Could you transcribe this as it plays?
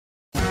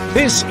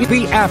This is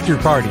The After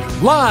Party,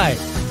 live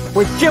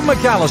with Kim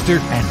McAllister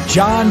and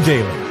John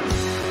Daly.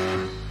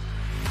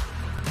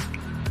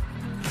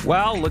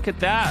 Well, look at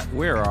that.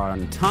 We're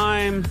on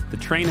time. The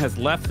train has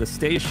left the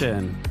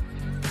station.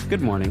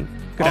 Good morning.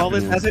 Good All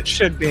afternoon. is as it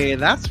should be.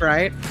 That's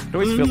right. It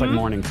always feels like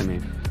morning to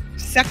me.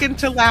 Second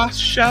to last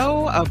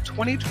show of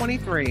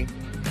 2023.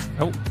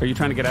 Oh, are you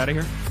trying to get out of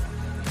here?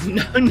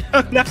 No,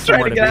 I'm not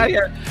trying to get out of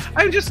here.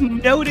 I'm just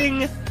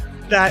noting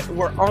that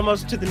we're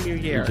almost to the new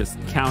year. You're just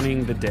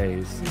counting the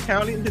days. I'm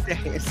counting the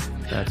days.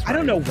 That's right. I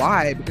don't know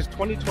why, because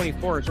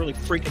 2024 is really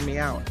freaking me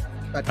out.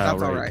 But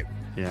that's all right.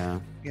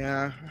 Yeah.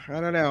 Yeah,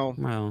 I don't know.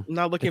 Well, I'm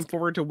not looking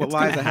forward to what it's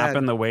lies gonna ahead.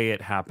 happen the way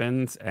it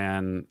happens,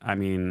 and I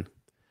mean,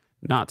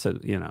 not to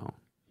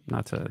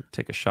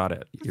take a shot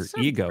at your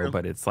ego,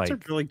 but it's like a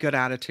really good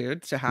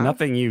attitude to have.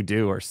 nothing you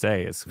do or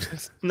say is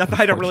nothing.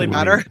 I don't really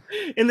matter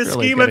in the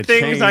really scheme of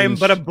things. change. I am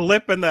but a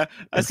blip in the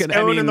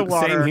stone in the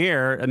water. Same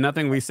here, and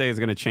nothing we say is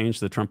going to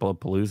change the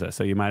Trumpalapalooza.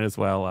 So you might as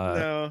well.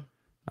 No,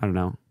 I don't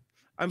know.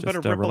 I'm but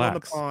a ripple relax.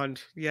 in the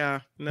pond.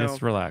 Yeah, no.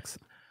 Just relax.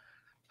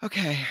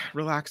 Okay,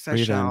 relax. I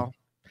Breathe shall. In,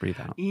 breathe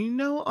out. You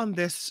know, on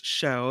this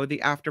show,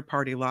 the After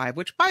Party Live,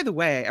 which, by the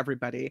way,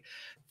 everybody,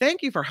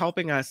 thank you for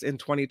helping us in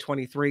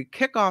 2023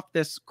 kick off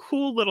this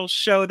cool little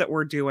show that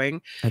we're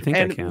doing. I think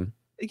I can.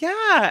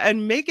 Yeah,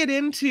 and make it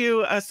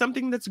into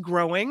something that's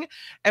growing,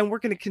 and we're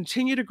going to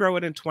continue to grow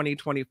it in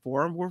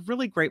 2024. And we're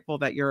really grateful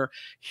that you're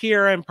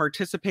here and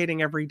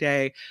participating every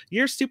day.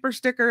 Your super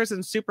stickers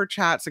and super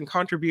chats and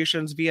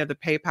contributions via the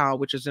PayPal,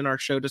 which is in our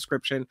show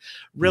description,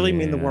 really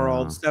mean the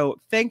world.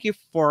 So thank you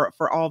for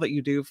all that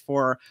you do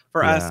for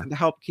us and to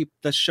help keep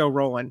the show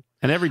rolling.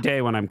 And every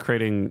day when I'm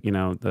creating,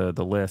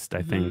 the list,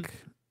 I think,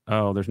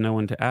 oh, there's no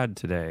one to add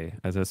today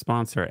as a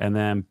sponsor. And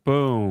then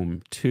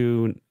boom,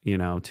 two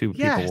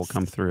people will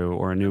come through,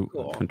 or a new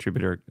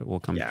contributor will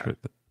come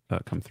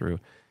through.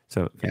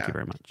 So thank you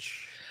very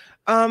much.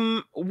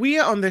 We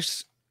on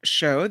this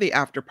show, the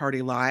After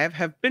Party Live,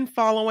 have been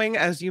following,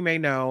 as you may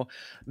know,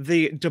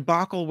 the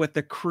debacle with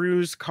the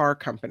Cruise car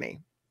company.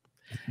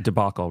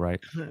 Debacle,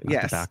 right?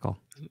 Yes.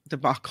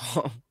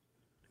 Debacle.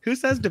 Who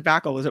says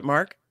debacle? Is it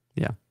Mark?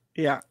 Yeah.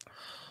 Yeah.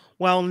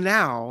 Well,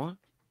 now,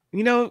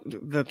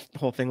 the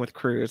whole thing with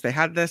Cruise, they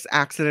had this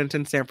accident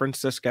in San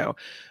Francisco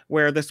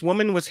where this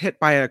woman was hit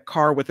by a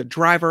car with a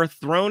driver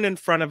thrown in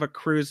front of a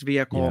Cruise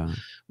vehicle,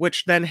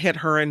 which then hit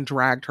her and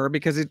dragged her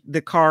because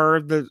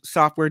the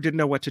software didn't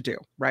know what to do,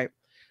 right?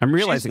 I'm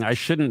realizing I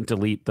shouldn't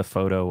delete the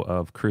photo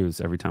of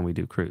Cruise every time we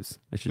do Cruise.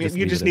 I should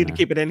you just need to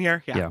keep it in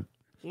here? Yeah.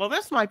 Well,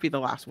 this might be the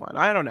last one.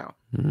 I don't know.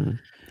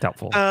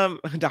 Doubtful.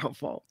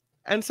 Doubtful.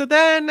 And so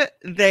then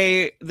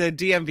the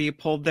DMV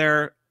pulled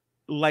their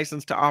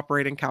license to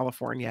operate in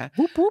California.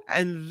 Whoop, whoop.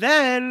 And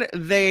then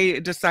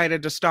they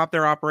decided to stop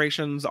their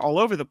operations all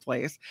over the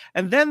place.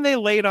 And then they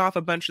laid off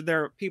a bunch of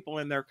their people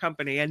in their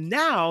company. And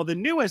now the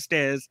newest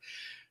is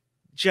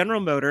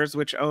General Motors,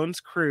 which owns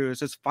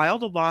Cruise, has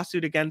filed a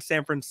lawsuit against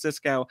San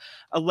Francisco,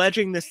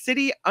 alleging the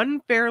city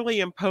unfairly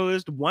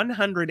imposed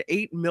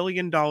 $108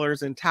 million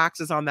in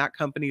taxes on that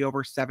company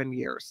over 7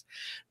 years.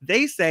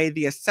 They say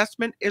the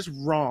assessment is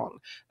wrong,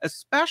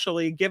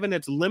 especially given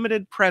its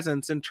limited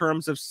presence in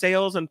terms of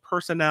sales and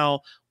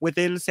personnel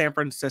within San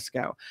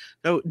Francisco.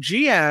 Though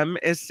GM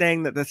is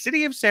saying that the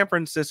city of San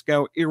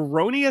Francisco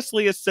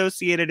erroneously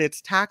associated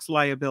its tax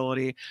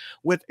liability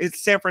with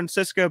its San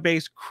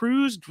Francisco-based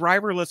Cruise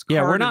driverless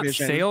car we're not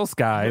division. Sales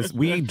guys.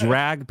 We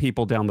drag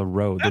people down the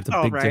road. There's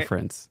a big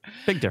difference.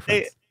 Big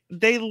difference.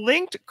 They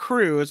linked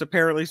Cruise,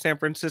 apparently San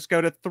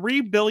Francisco, to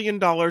 $3 billion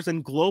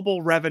in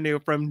global revenue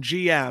from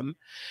GM.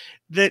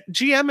 That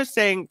GM is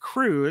saying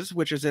Cruise,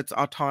 which is its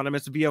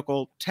autonomous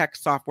vehicle tech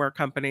software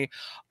company,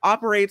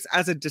 operates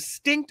as a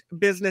distinct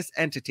business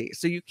entity.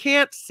 So you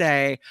can't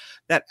say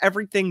that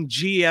everything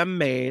GM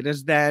made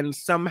is then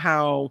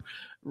somehow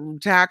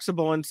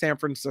taxable in San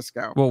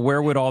Francisco. Well,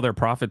 where would all their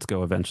profits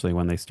go eventually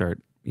when they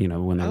start,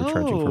 when they were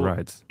charging for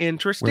rides?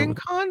 Interesting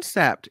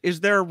concept. Is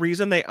there a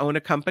reason they own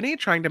a company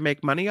trying to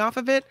make money off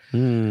of it?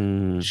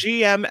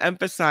 GM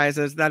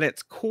emphasizes that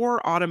its core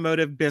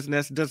automotive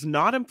business does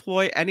not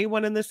employ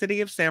anyone in the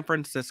city of San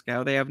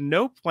Francisco. They have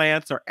no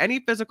plants or any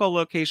physical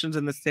locations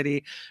in the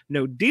city,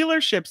 no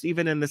dealerships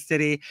even in the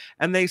city,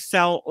 and they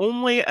sell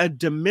only a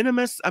de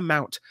minimis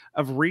amount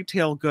of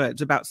retail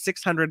goods, about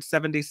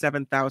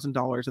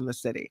 $677,000 in the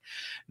city.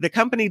 The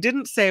company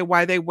didn't say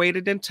why they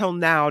waited until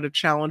now to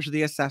challenge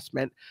the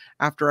assessment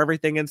after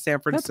everything in San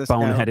Francisco.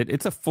 That's boneheaded.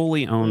 It's a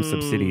fully owned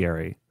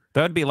subsidiary.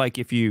 That would be like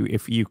if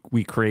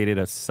we created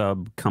a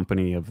sub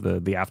company of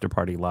the After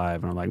Party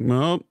Live, and I'm like,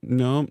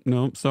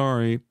 nope,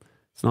 sorry.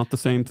 It's not the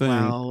same thing.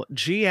 Well,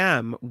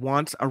 GM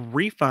wants a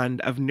refund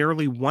of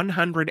nearly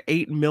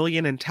 $108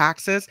 million in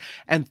taxes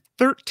and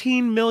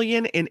 $13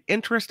 million in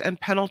interest and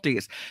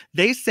penalties.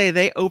 They say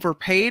they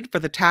overpaid for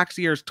the tax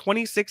years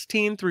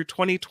 2016 through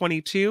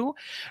 2022,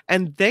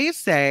 and they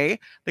say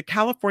the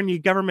California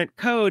government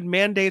code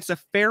mandates a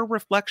fair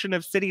reflection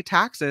of city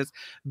taxes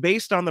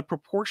based on the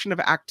proportion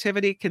of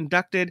activity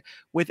conducted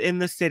within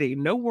the city.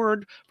 No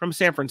word from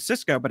San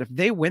Francisco, but if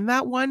they win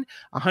that one,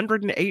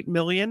 $108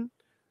 million.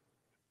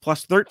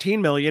 plus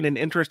 13 million in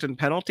interest and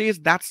penalties.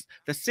 That's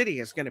the city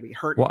is going to be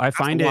hurt. Well, I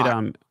find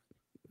it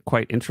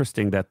quite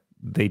interesting that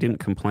they didn't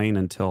complain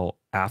until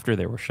after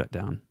they were shut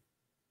down.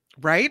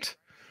 Right?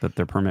 That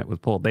their permit was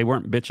pulled. They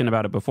weren't bitching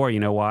about it before. You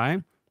know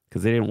why?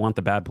 Because they didn't want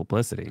the bad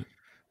publicity.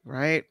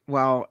 Right.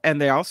 Well,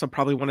 and they also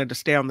probably wanted to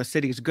stay on the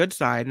city's good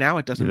side. Now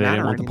it doesn't matter They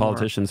didn't want anymore. the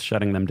politicians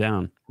shutting them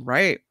down.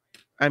 Right.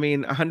 I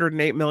mean,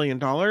 $108 million,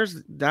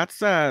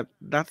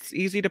 that's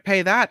easy to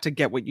pay that to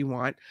get what you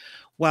want.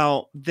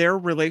 Well, their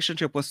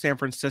relationship with San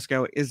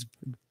Francisco is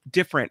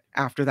different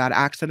after that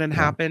accident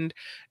happened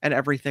and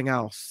everything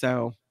else.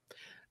 So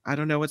I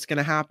don't know what's going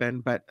to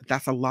happen, but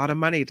that's a lot of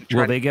money to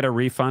try. Will they get a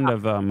refund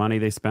of money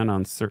they spent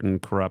on certain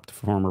corrupt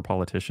former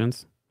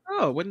politicians?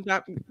 Oh, wouldn't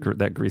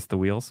that grease the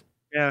wheels?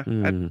 Yeah. I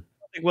don't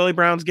think Willie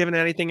Brown's given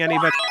anything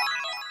anybody.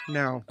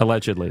 No.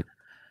 Allegedly.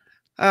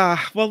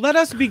 Well, let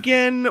us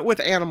begin with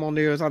animal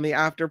news on the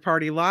After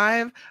Party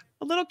Live.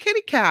 A little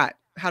kitty cat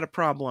had a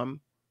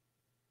problem.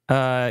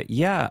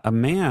 Yeah, a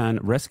man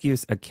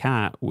rescues a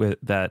cat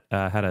that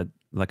had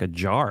a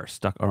jar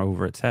stuck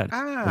over its head.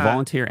 A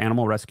volunteer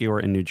animal rescuer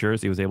in New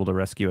Jersey was able to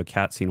rescue a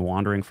cat seen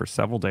wandering for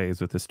several days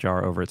with this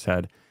jar over its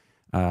head.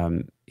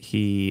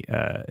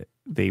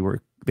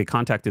 They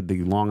contacted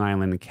the Long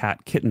Island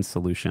Cat Kitten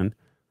Solution,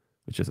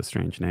 which is a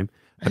strange name,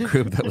 a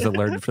group that was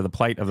alerted for the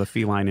plight of the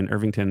feline in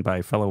Irvington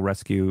by fellow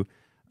rescue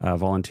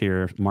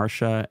volunteer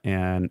Marcia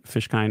and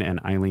Fishkind and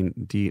Eileen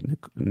D.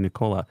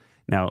 Nicola.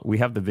 Now, we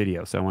have the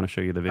video, so I want to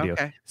show you the video.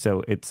 Okay.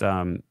 So it's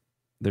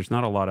there's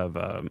not a lot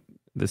of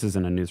this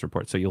isn't a news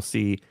report. So you'll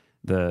see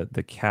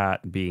the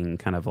cat being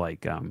kind of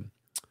like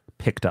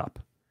picked up.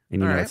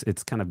 And you know,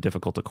 it's kind of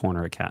difficult to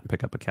corner a cat and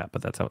pick up a cat,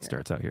 but that's how it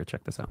starts out here.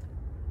 Check this out.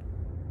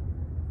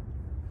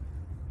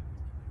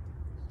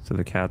 So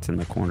the cat's in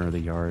the corner of the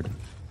yard.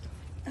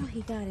 Oh,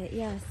 he got it,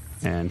 yes.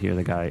 And here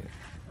the guy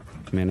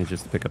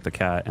manages to pick up the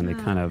cat, and they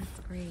kind of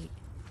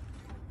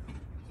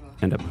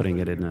end up putting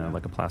it in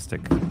like a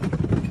plastic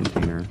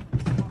container.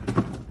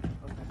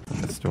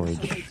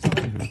 Storage.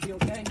 You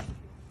okay?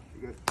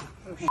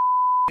 There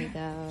you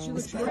go. She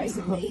was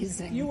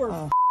amazing. You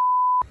were.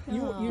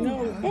 You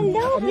know.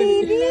 Hello,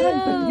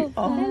 baby.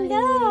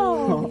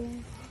 Hello.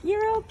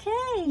 You're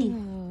okay.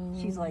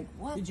 She's like,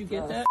 what? Did you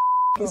get that?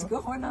 Is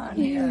going on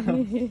here?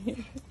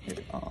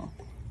 Oh,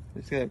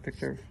 let's get a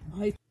picture.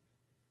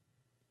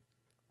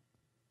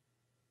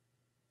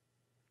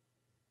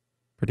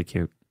 Pretty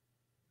cute.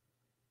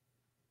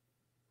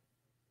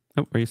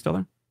 Oh, are you still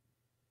there?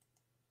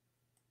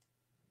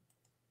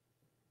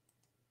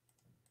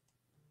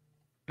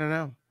 I don't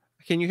know.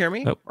 Can you hear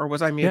me? Oh, or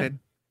was I muted?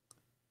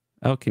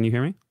 Yeah. Oh, can you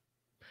hear me?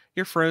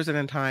 You're frozen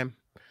in time.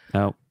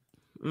 Oh.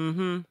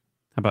 Mm-hmm. How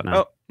about now?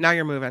 Oh, now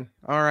you're moving.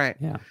 All right.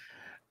 Yeah.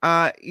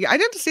 Yeah, I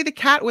didn't see the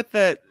cat with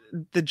the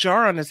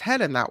jar on his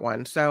head in that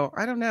one, so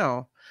I don't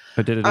know.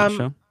 But did it not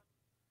show?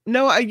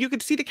 No, you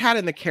could see the cat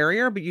in the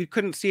carrier, but you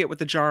couldn't see it with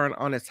the jar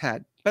on its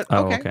head. But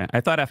okay.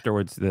 I thought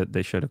afterwards that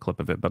they showed a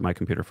clip of it, but my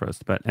computer froze.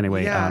 But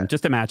anyway,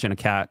 just imagine a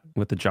cat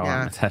with the jar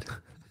on its head.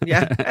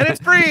 Yeah, and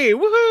it's free.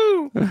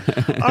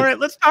 Woohoo! All right,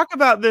 let's talk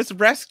about this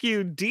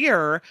rescued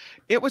deer.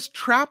 It was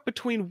trapped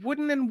between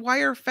wooden and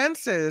wire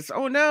fences.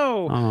 Oh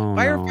no!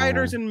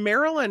 Firefighters in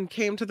Maryland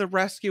came to the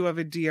rescue of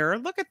a deer.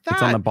 Look at that.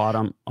 It's on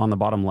the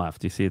bottom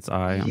left. You see its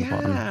eye on the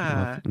bottom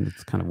left, and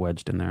it's kind of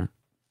wedged in there.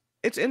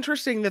 It's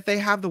interesting that they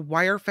have the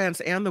wire fence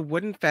and the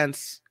wooden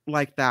fence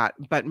like that,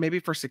 but maybe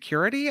for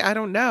security, I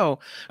don't know.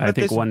 But I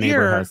think one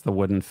neighbor has the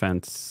wooden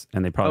fence,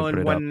 and they probably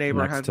put it up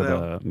next to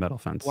the metal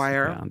fence.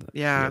 Wire,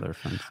 the other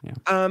fence.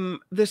 Yeah.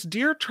 This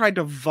deer tried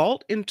to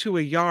vault into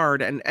a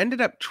yard and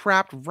ended up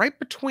trapped right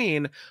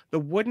between the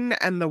wooden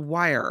and the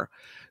wire.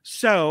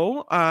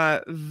 So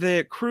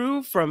the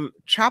crew from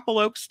Chapel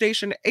Oak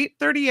Station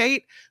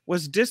 838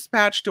 was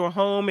dispatched to a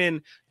home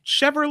in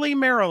Cheverly,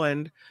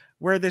 Maryland,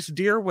 where this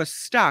deer was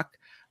stuck.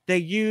 They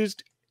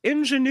used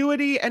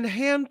ingenuity and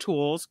hand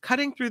tools,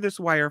 cutting through this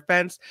wire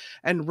fence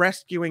and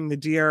rescuing the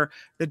deer.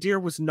 The deer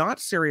was not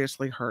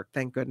seriously hurt,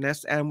 thank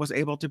goodness, and was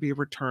able to be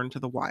returned to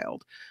the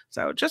wild.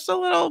 So just a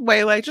little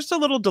waylay, just a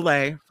little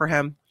delay for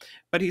him,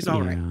 but he's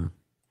all right.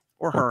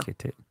 Or her.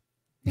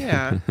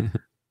 Yeah.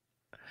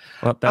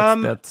 Well,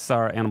 that's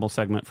our animal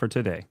segment for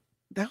today.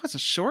 That was a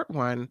short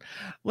one.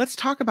 Let's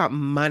talk about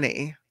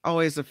money.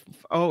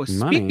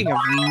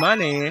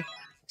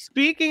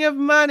 Speaking of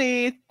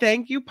money,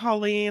 thank you,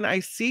 Pauline.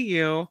 I see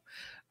you.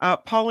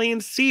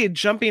 Pauline Seed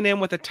jumping in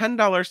with a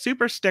 $10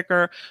 super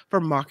sticker for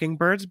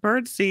Mockingbird's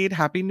Birdseed.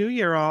 Happy New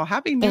Year, all.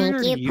 Happy New Year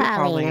to you,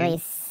 Pauline. At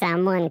least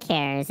someone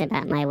cares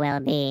about my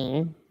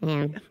well-being.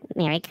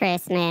 Merry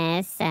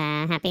Christmas,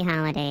 Happy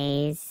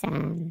Holidays,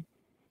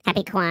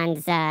 Happy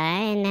Kwanzaa,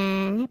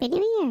 and Happy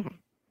New Year.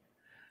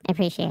 I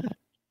appreciate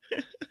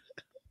it.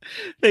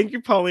 Thank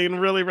you, Pauline.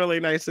 Really, really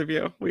nice of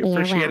you. We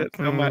appreciate it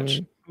so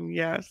much.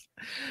 Yes.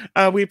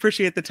 We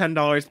appreciate the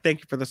 $10.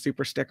 Thank you for the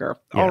super sticker.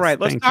 All right,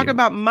 let's talk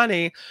about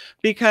money,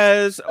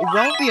 because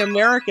wealthy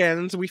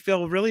Americans, we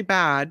feel really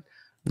bad.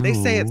 They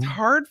say it's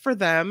hard for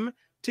them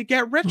to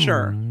get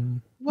richer.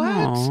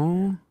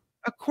 What?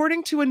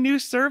 According to a new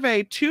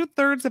survey,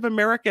 2/3 of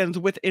Americans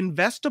with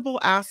investable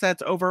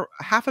assets over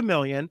half a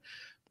million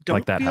Like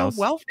don't that feel house.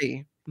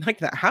 wealthy. Like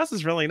that house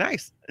is really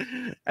nice.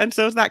 And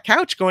so is that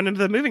couch going into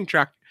the moving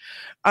truck.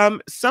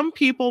 Some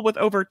people with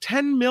over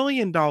 $10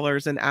 million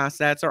in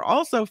assets are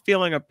also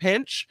feeling a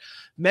pinch.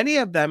 Many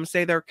of them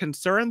say they're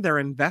concerned their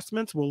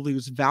investments will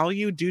lose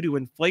value due to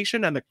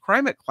inflation and the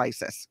climate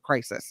crisis.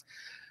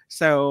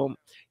 So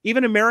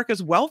even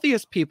America's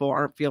wealthiest people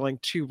aren't feeling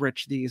too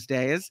rich these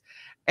days.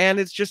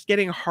 And it's just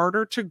getting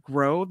harder to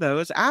grow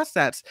those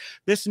assets.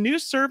 This new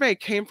survey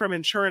came from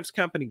insurance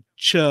company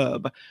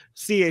Chubb,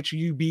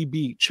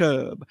 Chubb,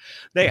 Chubb.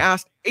 They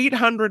asked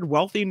 800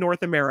 wealthy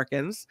North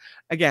Americans.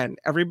 Again,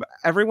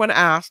 everyone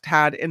asked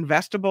had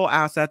investable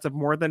assets of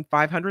more than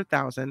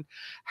 500,000,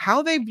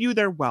 how they view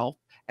their wealth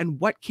and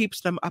what keeps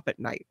them up at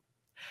night.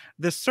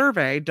 The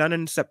survey, done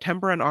in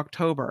September and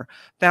October,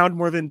 found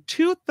more than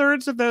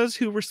 2/3 of those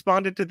who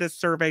responded to this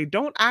survey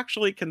don't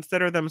actually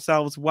consider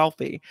themselves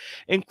wealthy,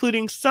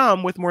 including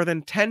some with more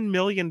than $10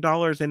 million in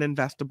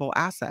investable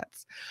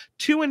assets.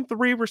 2 in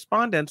 3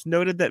 respondents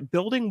noted that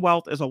building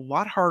wealth is a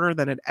lot harder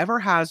than it ever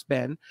has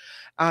been.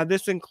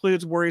 This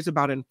includes worries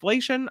about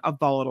inflation, a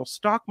volatile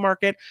stock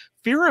market,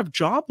 fear of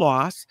job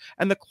loss,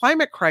 and the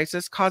climate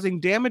crisis causing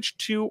damage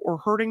to or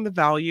hurting the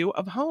value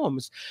of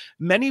homes.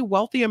 Many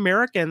wealthy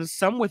Americans,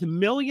 some with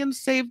millions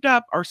saved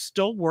up, are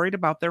still worried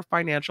about their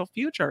financial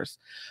futures.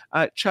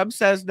 Chubb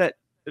says that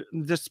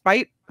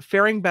despite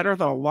faring better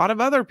than a lot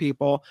of other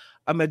people,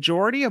 a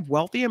majority of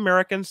wealthy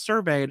Americans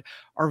surveyed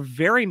are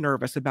very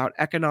nervous about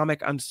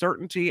economic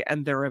uncertainty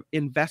and their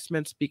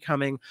investments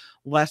becoming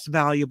less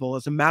valuable.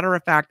 As a matter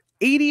of fact,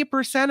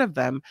 80% of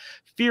them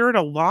feared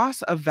a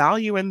loss of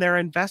value in their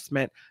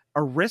investment,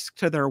 a risk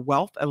to their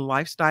wealth and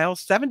lifestyle.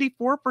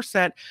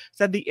 74%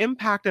 said the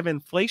impact of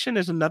inflation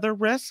is another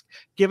risk,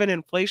 given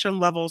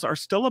inflation levels are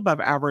still above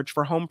average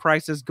for home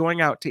prices,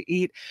 going out to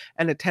eat,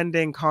 and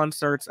attending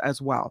concerts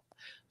as well.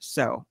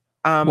 So,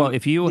 well,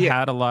 if you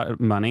had a lot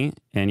of money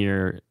and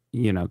you're,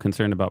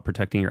 concerned about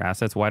protecting your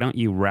assets, why don't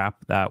you wrap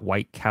that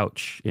white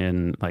couch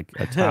in like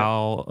a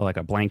towel, like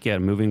a blanket, a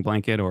moving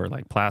blanket, or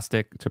like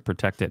plastic to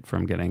protect it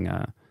from getting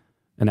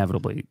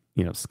inevitably,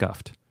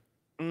 scuffed?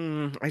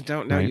 I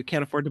don't know. Right? You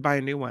can't afford to buy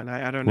a new one.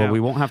 I don't know. Well, we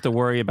won't have to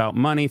worry about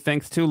money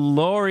thanks to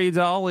Lori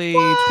Dolly.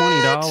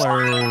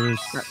 $20.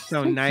 That's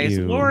so Thank nice.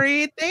 you.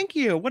 Lori, thank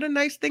you. What a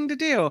nice thing to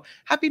do.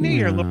 Happy New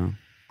Year, Lori.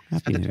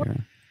 Happy New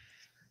Year.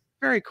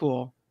 Very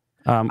cool.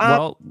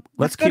 Well,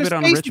 let's keep it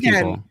on rich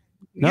people.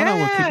 No,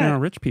 we're keeping it on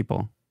rich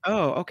people.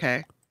 Oh,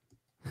 okay.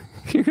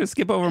 You're going to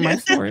skip over my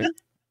story?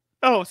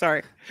 Oh,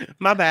 sorry.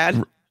 My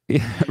bad.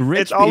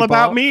 It's all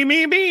about me.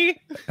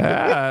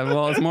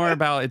 Well,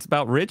 it's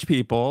about rich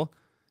people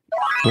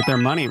with their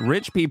money.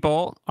 Rich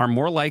people are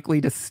more likely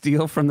to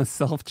steal from the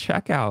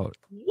self-checkout.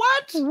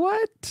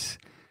 What?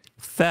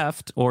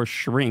 Theft, or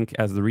shrink,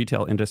 as the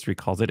retail industry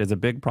calls it, is a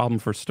big problem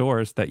for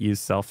stores that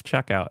use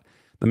self-checkout.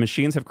 The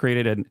machines have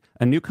created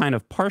a new kind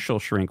of partial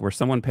shrink where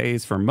someone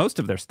pays for most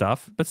of their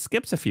stuff but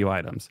skips a few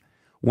items.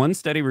 One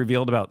study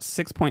revealed about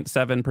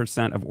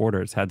 6.7% of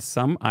orders had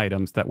some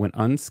items that went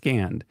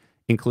unscanned,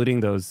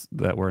 including those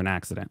that were an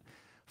accident,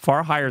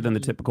 far higher than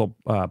the typical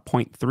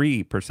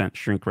 0.3%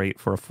 shrink rate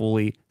for a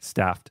fully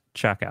staffed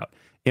checkout.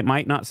 It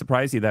might not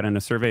surprise you that in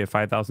a survey of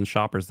 5,000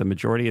 shoppers, the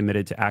majority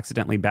admitted to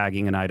accidentally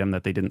bagging an item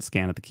that they didn't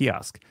scan at the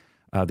kiosk.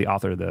 The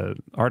author of the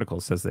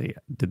article says they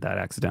did that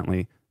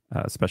accidentally,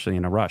 especially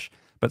in a rush.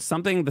 But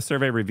something the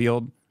survey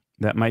revealed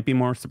that might be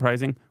more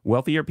surprising: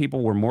 wealthier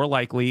people were more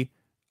likely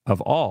of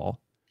all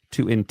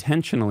to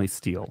intentionally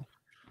steal.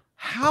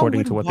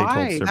 According to what they told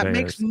surveyors. That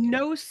makes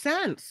no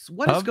sense.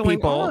 What is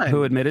going on? Of people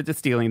who admitted to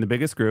stealing, the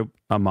biggest group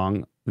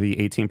among the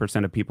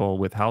 18% of people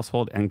with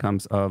household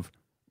incomes of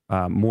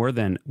more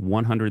than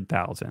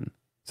 100,000.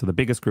 So the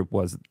biggest group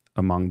was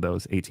among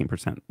those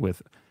 18%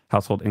 with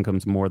household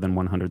incomes more than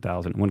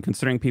 100,000. When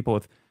considering people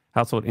with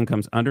household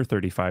incomes under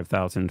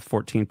 35,000,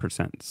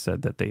 14%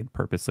 said that they'd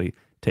purposely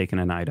taken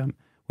an item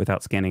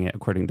without scanning it,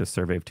 according to a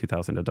survey of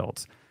 2,000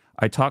 adults.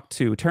 I talked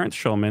to Terrence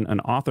Schulman, an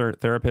author,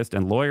 therapist,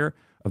 and lawyer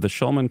of the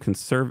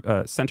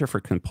Schulman Center for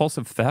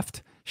Compulsive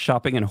Theft,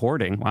 Shopping, and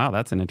Hoarding. Wow,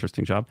 that's an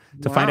interesting job.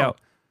 To find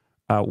out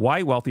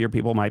why wealthier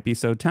people might be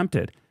so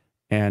tempted.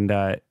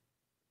 And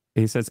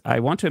he says, I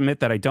want to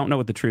admit that I don't know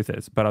what the truth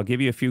is, but I'll give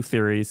you a few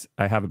theories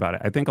I have about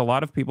it. I think a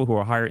lot of people who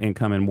are higher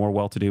income and more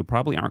well-to-do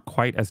probably aren't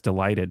quite as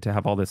delighted to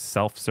have all this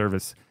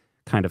self-service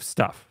kind of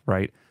stuff,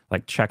 right?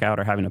 Like checkout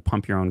or having to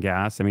pump your own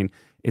gas. I mean,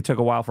 it took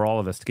a while for all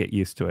of us to get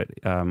used to it.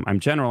 I'm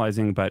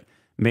generalizing, but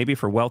maybe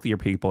for wealthier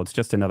people, it's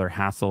just another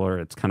hassle, or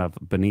it's kind of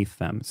beneath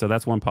them. So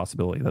that's one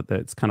possibility, that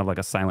it's kind of like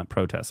a silent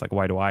protest. Like,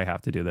 why do I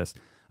have to do this?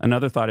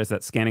 Another thought is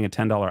that scanning a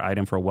 $10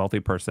 item for a wealthy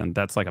person,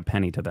 that's like a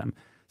penny to them.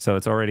 So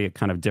it's already a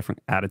kind of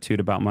different attitude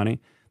about money.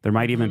 There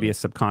might even be a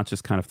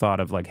subconscious kind of thought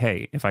of like,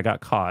 hey, if I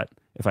got caught,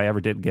 if I ever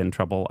did get in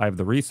trouble, I have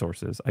the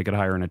resources. I could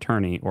hire an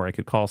attorney, or I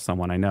could call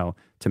someone I know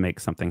to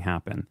make something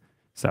happen.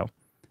 So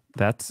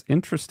that's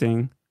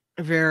interesting.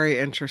 Very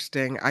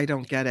interesting. I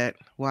don't get it.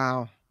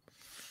 Wow.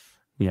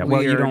 Yeah,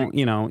 well, you don't,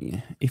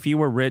 if you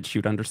were rich,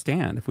 you'd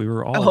understand. If we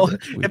were all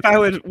rich, if I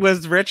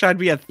was rich, I'd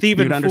be a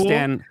thieving you'd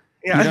understand, fool.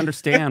 Yeah. You'd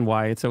understand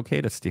why it's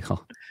okay to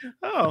steal.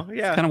 Oh,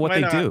 yeah. It's kind of what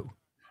they do.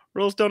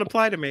 Rules don't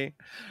apply to me.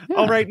 Yeah.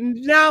 All right,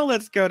 now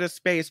let's go to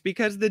space,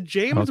 because the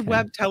James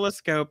Webb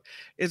Telescope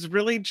is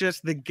really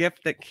just the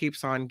gift that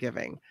keeps on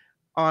giving.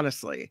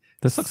 Honestly,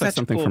 this looks like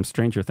something from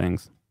Stranger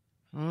Things.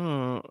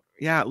 Oh,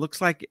 yeah, it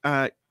looks like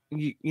when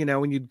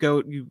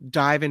you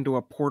dive into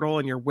a portal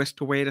and you're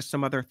whisked away to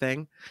some other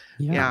thing.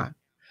 Yeah.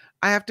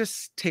 I have to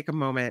take a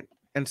moment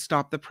and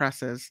stop the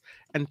presses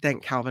and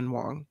thank Calvin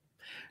Wong.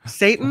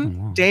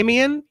 Satan,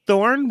 Damien,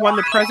 Thorne won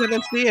the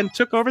presidency and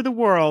took over the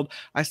world.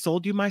 I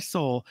sold you my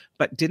soul,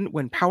 but didn't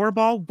win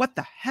Powerball. What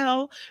the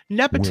hell?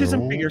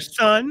 Nepotism for your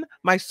son.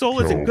 My soul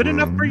isn't good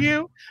enough for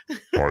you.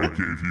 I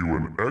gave you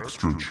an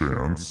extra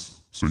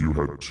chance, so you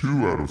had 2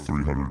 out of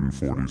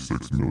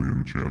 346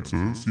 million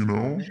chances,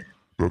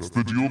 That's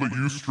the deal that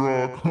you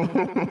struck.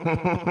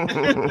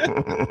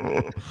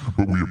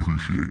 But we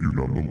appreciate you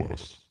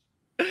nonetheless.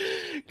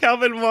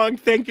 Calvin Wong,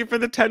 thank you for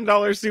the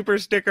 $10 super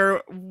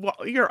sticker.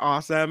 You're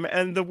awesome.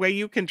 And the way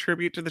you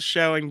contribute to the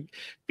show and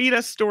feed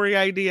us story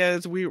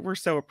ideas, we're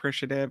so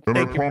appreciative. And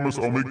I promise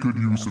I'll make good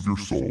use of your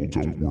soul.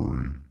 Don't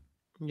worry.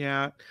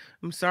 Yeah,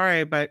 I'm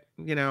sorry, but,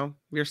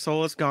 your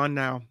soul is gone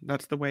now.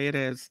 That's the way it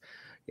is.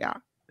 Yeah.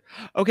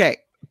 Okay,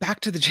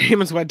 back to the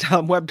James Webb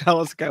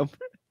Telescope.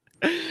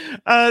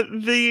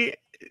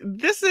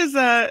 This is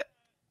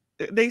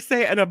they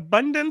say an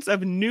abundance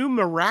of new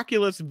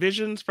miraculous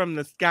visions from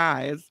the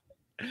skies.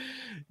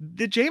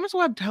 The James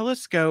Webb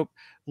Telescope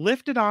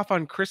lifted off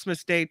on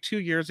Christmas Day 2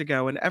 years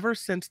ago, and ever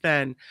since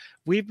then,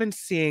 we've been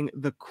seeing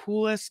the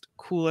coolest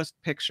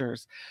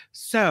pictures.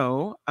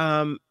 So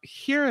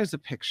here is a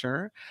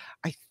picture.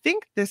 I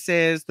think this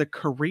is the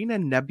Carina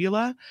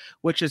Nebula,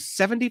 which is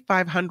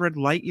 7,500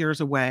 light years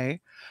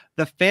away,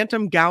 the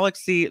Phantom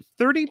Galaxy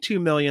 32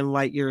 million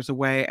light years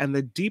away, and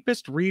the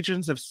deepest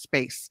regions of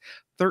space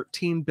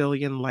 13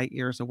 billion light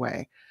years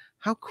away.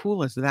 How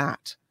cool is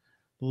that?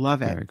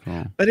 Love it. Very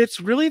cool. But it's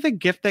really the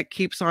gift that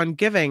keeps on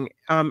giving.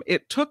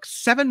 It took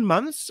 7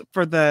 months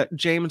for the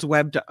James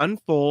Webb to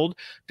unfold,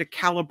 to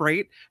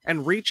calibrate,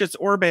 and reach its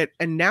orbit.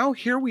 And now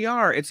here we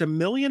are. It's 1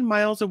 million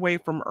miles away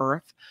from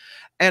Earth.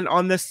 And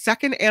on the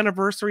second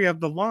anniversary of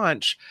the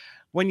launch,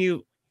 when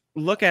you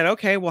look at,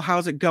 okay, well,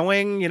 how's it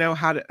going?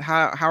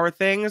 How are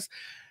things?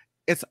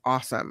 It's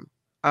awesome.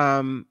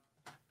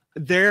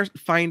 They're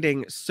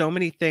finding so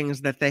many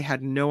things that they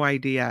had no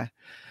idea.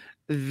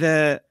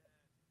 The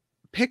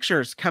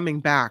pictures coming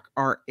back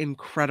are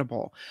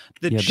incredible.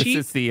 This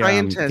is the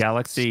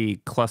Galaxy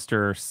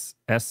Cluster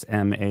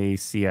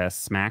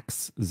SMACS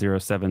MAX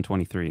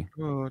 0723.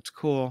 Oh, it's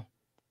cool.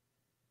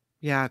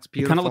 Yeah, it's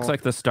beautiful. It kind of looks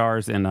like the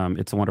stars in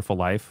It's a Wonderful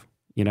Life,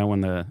 when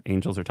the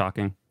angels are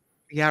talking.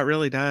 Yeah, it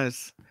really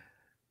does.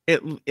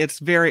 It's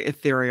very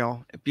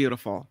ethereal,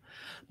 beautiful.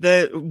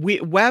 The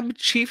Webb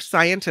chief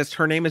scientist,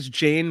 her name is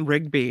Jane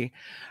Rigby.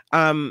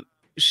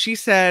 She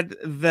said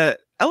the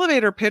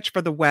elevator pitch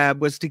for the Webb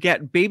was to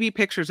get baby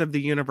pictures of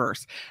the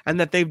universe, and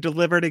that they've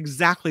delivered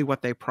exactly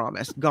what they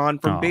promised, gone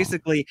from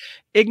basically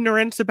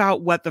ignorance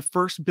about what the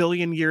first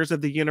billion years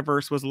of the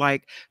universe was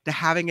like to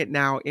having it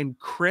now in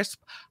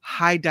crisp,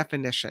 high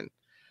definition.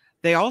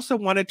 They also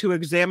wanted to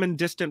examine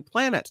distant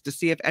planets to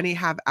see if any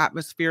have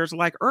atmospheres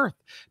like Earth,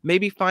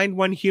 maybe find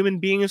one human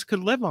beings could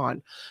live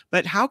on.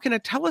 But how can a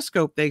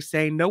telescope, they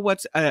say, know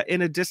what's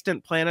in a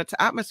distant planet's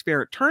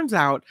atmosphere? It turns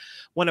out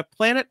when a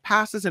planet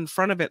passes in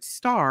front of its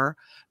star,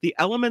 the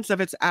elements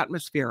of its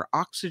atmosphere,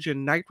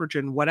 oxygen,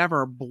 nitrogen,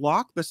 whatever,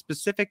 block the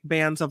specific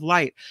bands of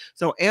light.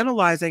 So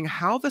analyzing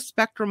how the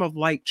spectrum of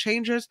light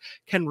changes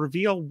can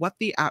reveal what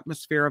the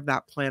atmosphere of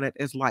that planet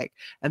is like.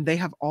 And they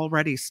have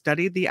already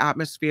studied the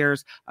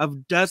atmospheres of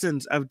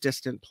dozens of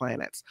distant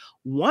planets.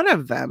 One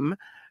of them,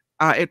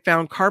 it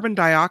found carbon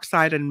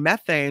dioxide and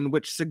methane,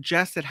 which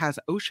suggests it has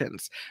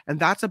oceans, and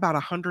that's about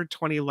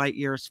 120 light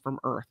years from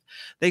Earth.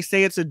 They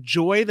say it's a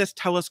joy this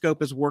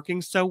telescope is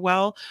working so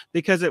well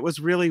because it was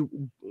really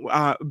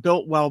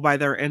built well by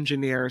their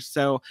engineers.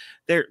 So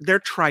they're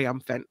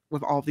triumphant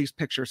with all these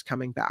pictures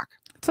coming back.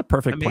 It's a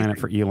perfect planet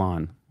for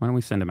Elon. Why don't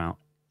we send him out?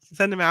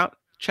 Send him out.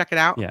 Check it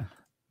out.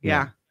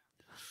 Yeah.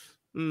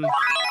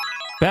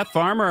 Beth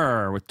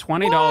Farmer with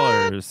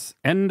 $20.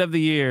 End of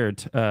the year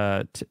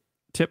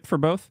tip for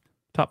both.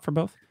 Top for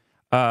both.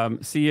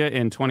 See you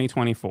in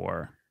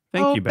 2024.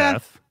 Thank you,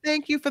 Beth.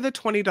 Thank you for the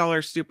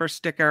 $20 super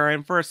sticker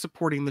and for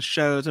supporting the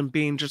shows and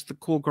being just the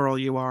cool girl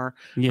you are.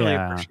 Really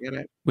appreciate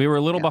it. We were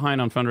a little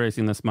behind on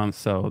fundraising this month,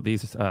 so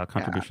these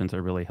contributions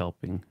are really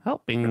helping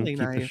really keep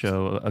the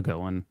show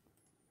going.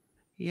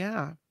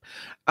 Yeah.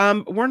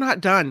 We're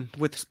not done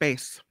with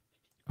space.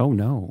 Oh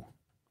no.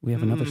 We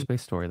have another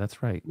space story.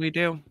 That's right. We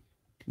do.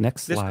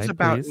 Next slide, This is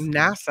about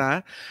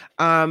NASA.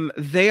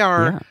 They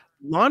are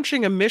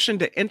launching a mission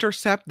to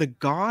intercept the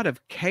God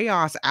of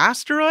Chaos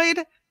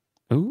asteroid.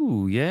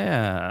 Ooh,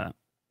 yeah.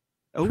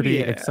 Pretty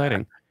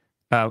exciting.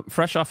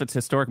 Fresh off its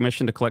historic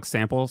mission to collect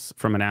samples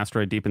from an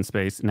asteroid deep in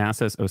space,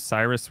 NASA's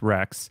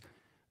OSIRIS-REx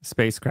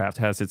spacecraft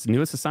has its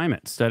newest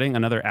assignment, studying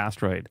another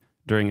asteroid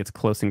during its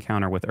close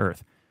encounter with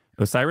Earth.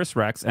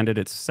 OSIRIS-REx ended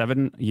its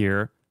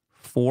 7-year,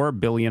 4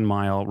 billion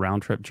mile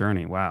round trip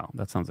journey. Wow,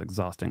 that sounds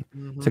exhausting.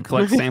 To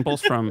collect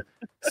samples from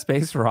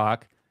space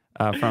rock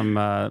from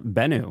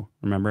Bennu,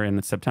 remember,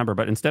 in September.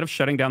 But instead of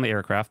shutting down the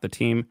aircraft, the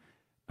team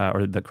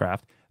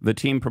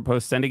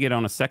proposed sending it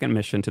on a second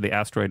mission to the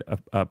asteroid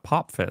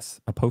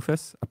Apophis,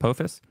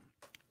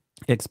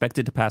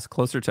 expected to pass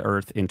closer to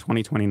Earth in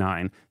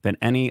 2029 than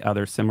any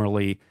other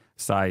similarly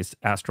sized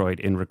asteroid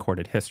in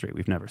recorded history.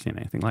 We've never seen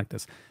anything like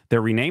this.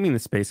 They're renaming the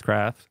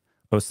spacecraft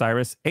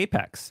OSIRIS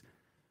Apex.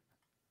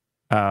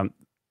 And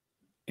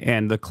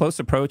the close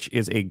approach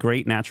is a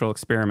great natural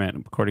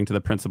experiment, according to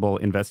the principal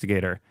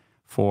investigator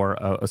for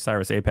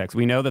OSIRIS Apex.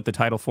 We know that the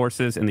tidal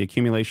forces and the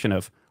accumulation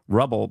of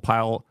rubble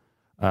pile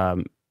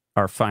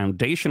are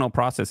foundational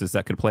processes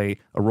that could play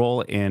a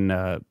role in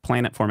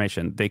planet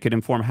formation. They could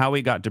inform how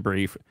we got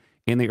debris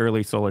in the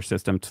early solar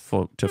system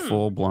to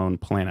full-blown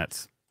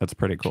planets. That's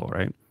pretty cool,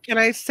 right? Can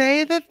I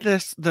say that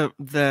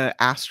the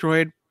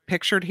asteroid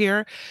pictured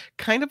here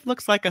kind of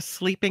looks like a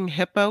sleeping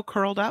hippo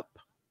curled up,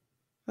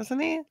 doesn't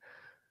he?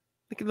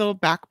 Like a little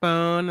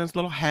backbone, his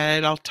little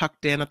head all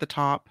tucked in at the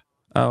top.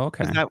 Oh,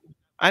 okay.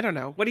 I don't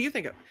know. What do you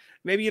think?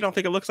 Maybe you don't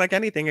think it looks like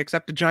anything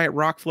except a giant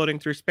rock floating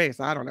through space.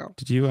 I don't know.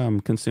 Did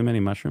you consume any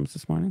mushrooms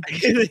this morning? I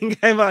think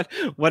I'm on.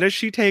 What is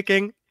she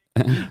taking?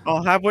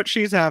 I'll have what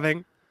she's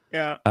having.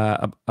 Yeah.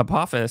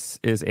 Apophis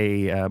is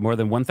a more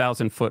than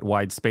 1,000-foot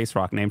wide space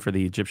rock named for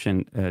the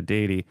Egyptian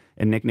deity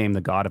and nicknamed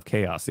the god of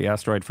chaos. The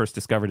asteroid, first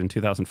discovered in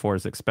 2004,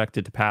 is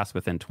expected to pass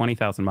within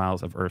 20,000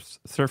 miles of Earth's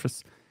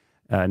surface,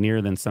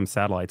 nearer than some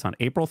satellites, on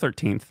April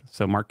 13th.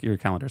 So mark your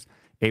calendars.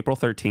 April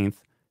 13th,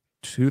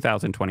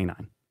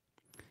 2029.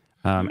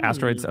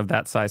 Asteroids of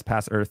that size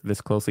pass Earth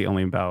this closely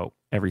only about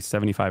every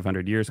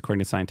 7,500 years, according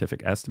to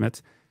scientific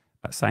estimates.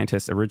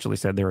 Scientists originally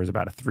said there was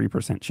about a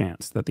 3%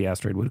 chance that the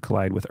asteroid would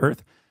collide with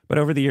Earth, but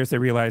over the years they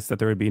realized that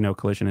there would be no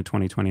collision in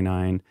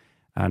 2029,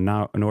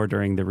 nor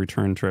during the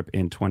return trip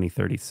in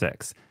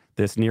 2036.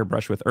 This near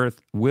brush with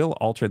Earth will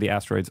alter the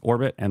asteroid's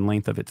orbit and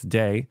length of its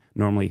day,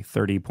 normally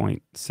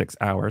 30.6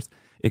 hours.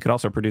 It could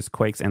also produce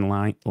quakes and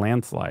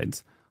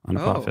landslides on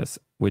Apophis,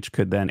 which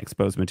could then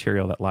expose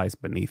material that lies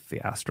beneath the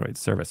asteroid's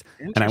surface.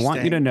 And I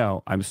want you to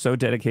know, I'm so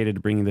dedicated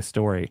to bringing this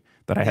story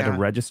that I had to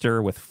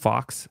register with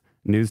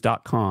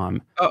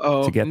foxnews.com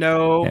to get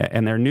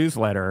and their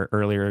newsletter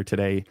earlier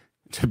today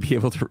to be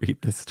able to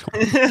read this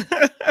story.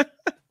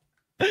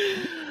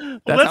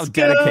 That's how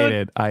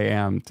dedicated I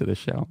am to the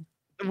show.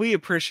 We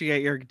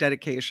appreciate your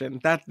dedication.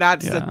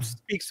 That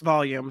speaks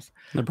volumes.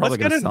 They're probably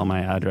going to sell my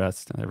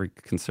address to every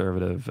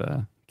conservative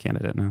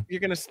candidate now.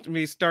 You're going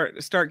to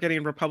start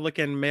getting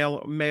Republican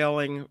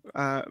mailing.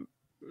 I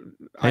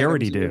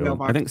already do.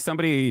 I think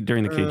somebody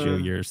during the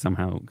KGO years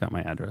somehow got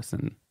my address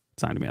and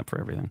signed me up for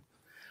everything.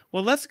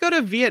 Well, let's go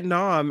to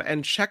Vietnam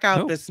and check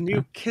out this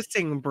new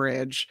kissing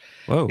bridge.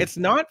 Whoa. It's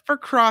not for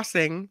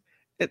crossing.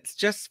 It's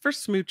just for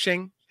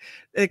smooching.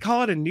 They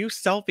call it a new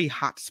selfie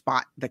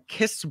hotspot, the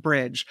Kiss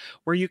Bridge,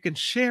 where you can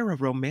share a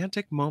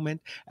romantic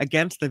moment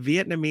against the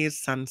Vietnamese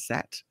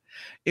sunset.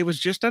 It was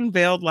just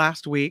unveiled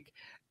last week.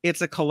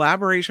 It's a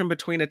collaboration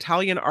between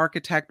Italian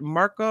architect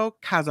Marco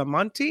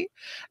Casamonti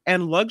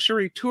and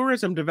luxury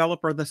tourism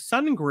developer The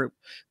Sun Group.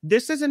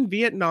 This is in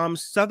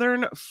Vietnam's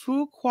southern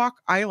Phu Quoc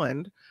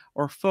Island,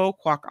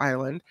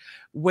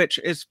 which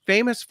is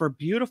famous for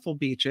beautiful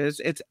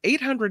beaches. It's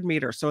 800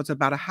 meters, so it's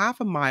about a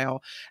half a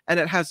mile, and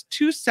it has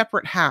two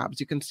separate halves.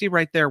 You can see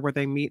right there where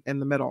they meet in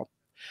the middle.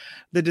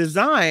 The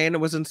design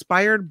was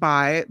inspired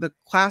by the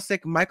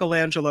classic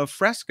Michelangelo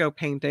fresco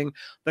painting,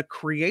 The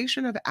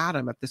Creation of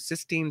Adam at the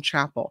Sistine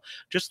Chapel.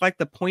 Just like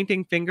the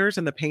pointing fingers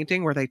in the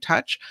painting where they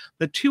touch,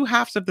 the two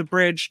halves of the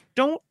bridge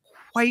don't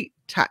quite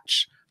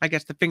touch. I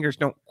guess the fingers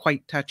don't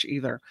quite touch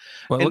either.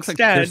 Well, it looks like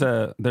there's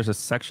a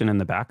section in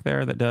the back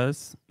there that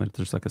does. Like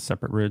there's like a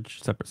separate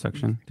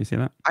section. Do you see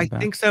that? I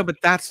think so, but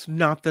that's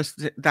not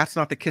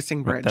the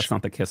kissing bridge. That's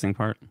not the kissing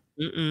part.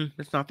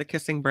 It's not the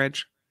kissing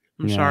bridge.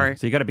 I'm sorry.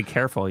 So you got to be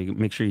careful. You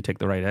make sure you take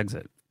the right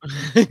exit.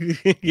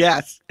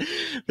 Yes.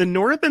 The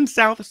north and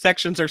south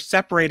sections are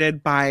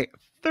separated by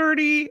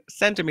 30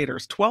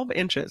 centimeters, 12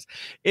 inches.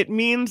 It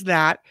means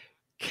that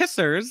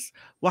kissers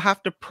will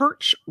have to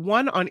perch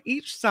one on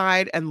each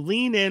side and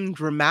lean in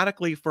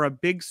dramatically for a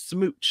big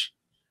smooch.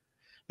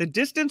 The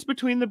distance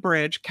between the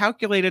bridge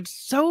calculated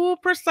so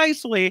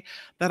precisely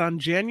that on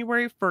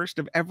January 1st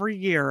of every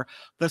year,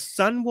 the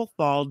sun will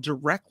fall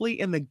directly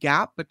in the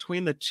gap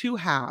between the two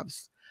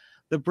halves.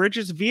 The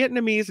bridge's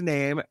Vietnamese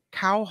name,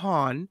 Khao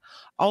Han,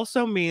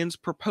 also means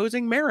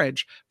proposing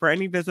marriage for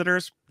any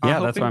visitors. Yeah,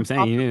 that's what I'm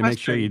saying. You need to make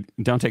sure you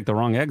don't take the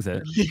wrong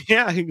exit.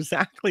 Yeah,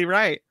 exactly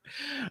right.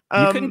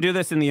 You couldn't do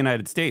this in the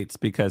United States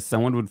because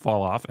someone would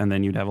fall off and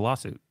then you'd have a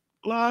lawsuit.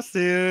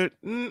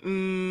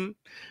 Kind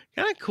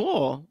of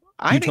cool.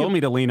 You told me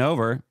to lean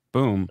over.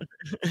 Boom.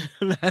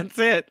 That's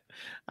it.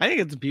 I think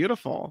it's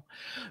beautiful.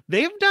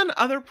 They've done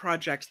other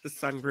projects, the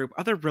Sun Group,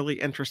 other really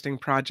interesting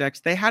projects.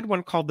 They had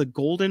one called the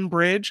Golden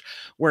Bridge,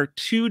 where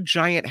two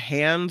giant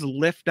hands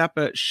lift up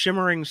a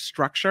shimmering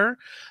structure.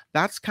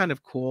 That's kind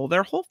of cool.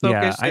 Their whole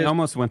Yeah, focus I is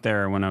almost went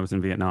there when I was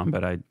in Vietnam,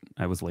 but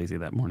I was lazy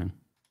that morning.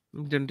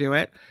 didn't do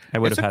it. I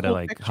would It's have a had to cool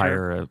like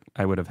picture.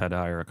 I would have had to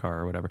hire a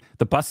car or whatever.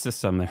 The bus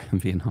system there in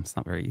Vietnam's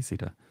not very easy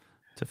to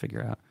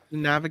figure out.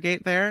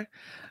 Navigate there.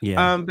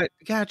 Yeah. But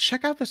yeah,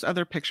 check out this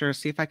other picture.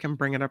 See if I can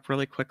bring it up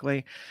really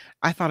quickly.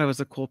 I thought it was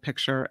a cool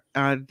picture.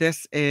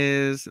 This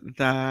is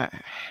the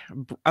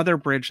other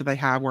bridge that they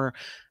have where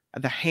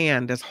the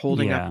hand is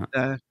holding up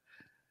Yeah. the.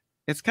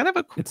 It's kind of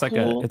a It's like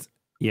cool.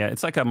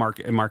 it's like a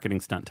marketing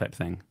stunt type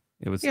thing.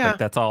 It was Yeah. like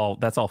that's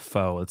all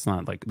faux. It's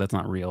not like that's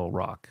not real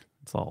rock.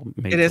 It's all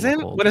made. It to isn't.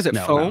 look old. What is it?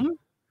 No, Foam? no.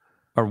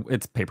 Or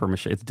it's paper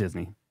mache. It's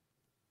Disney.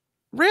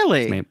 It's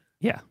Really? made,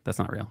 yeah, that's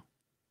not real.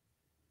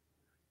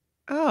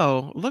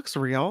 Oh, looks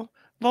real.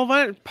 Well,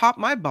 why pop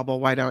my bubble?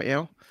 Why don't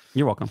you?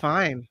 You're welcome.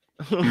 Fine.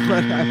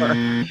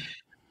 Whatever.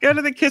 Go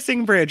to the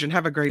kissing bridge and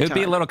have a great It would be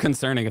a time. little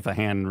concerning if the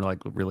hand like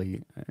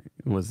really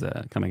was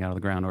coming out of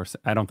the ground, or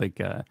I don't think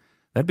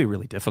that'd be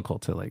really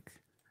difficult to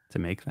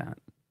make that,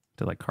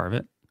 to like carve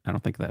it. I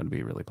don't think that would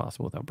be really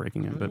possible without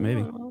breaking it, but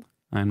maybe. Oh,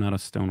 I'm not a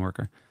stone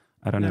worker.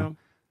 I don't know.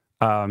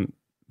 no.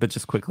 But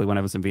just quickly, when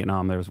I was in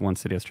Vietnam, there was one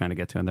city I was trying to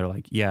get to, and they're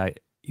like, yeah,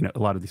 a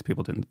lot of these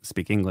people didn't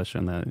speak English,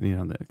 and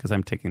because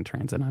I'm taking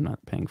transit, I'm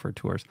not paying for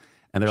tours,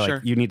 and they're Sure.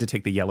 like, you need to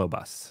take the yellow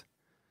bus,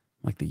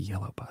 like the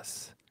yellow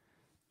bus,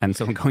 and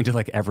so I'm going to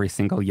like every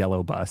single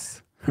yellow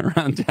bus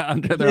around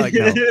town. They're like,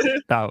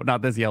 no,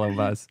 not this yellow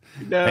bus.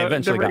 No, I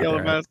eventually different got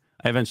yellow there. bus.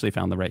 I eventually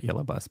found the right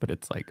yellow bus, but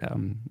it's like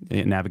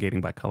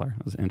navigating by color.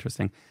 It was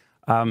interesting.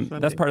 That's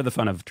Funny. part of the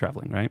fun of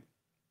traveling, right?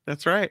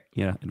 That's right.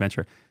 Yeah,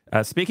 adventure.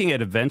 Speaking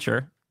of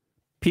adventure,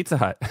 Pizza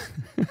Hut.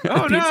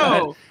 Oh, Pizza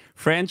Hut no.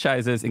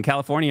 franchises in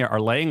California are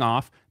laying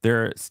off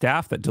their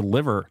staff that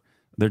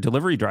their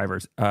delivery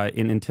drivers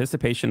in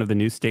anticipation of the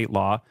new state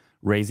law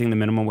raising the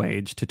minimum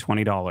wage to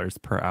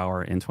 $20 per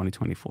hour in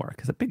 2024.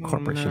 Because a big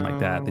corporation like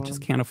that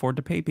just can't afford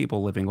to pay people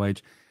a living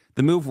wage.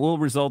 The move will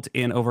result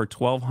in over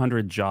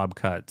 1,200 job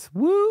cuts.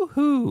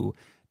 Woohoo!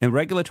 In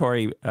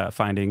regulatory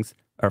filings,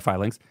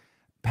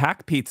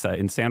 Pack Pizza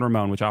in San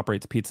Ramon, which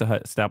operates Pizza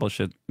Hut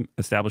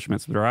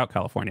establishments throughout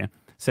California,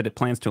 said it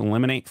plans to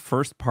eliminate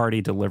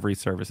first-party delivery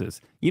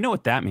services. You know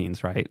what that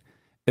means, right?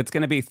 It's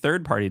going to be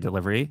third-party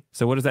delivery.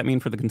 So what does that mean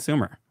for the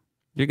consumer?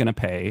 You're going to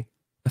pay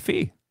a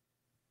fee,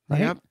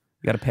 right? Yep.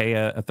 You got to pay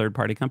a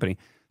third-party company.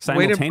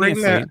 Way to bring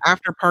Simultaneously, the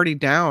after party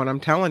down. I'm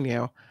telling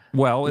you.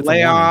 well, it's a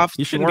warning. Layoffs,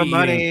 You shouldn't more be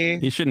money.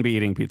 You shouldn't be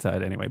eating Pizza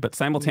Hut anyway. But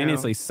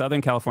simultaneously,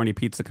 Southern California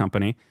Pizza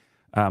Company,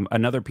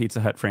 another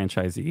Pizza Hut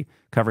franchisee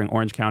covering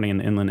Orange County and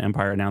the Inland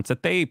Empire, announced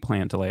that they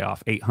plan to lay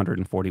off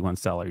 841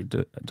 salary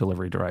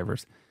delivery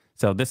drivers.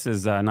 So this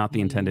is not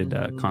the intended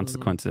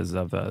consequences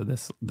of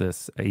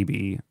this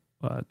AB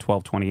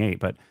 1228,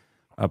 but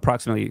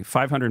approximately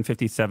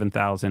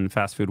 557,000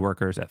 fast food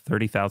workers at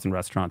 30,000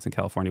 restaurants in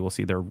California will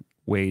see their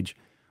wage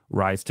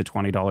rise to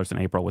 $20 in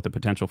April, with the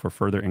potential for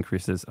further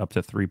increases up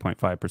to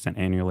 3.5%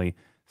 annually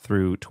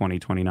through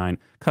 2029.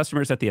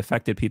 Customers at the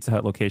affected Pizza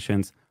Hut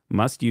locations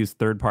must use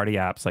third-party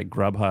apps like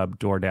Grubhub,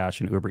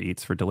 DoorDash, and Uber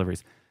Eats for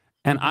deliveries.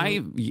 And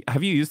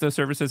have you used those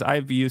services?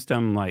 I've used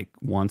them like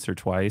once or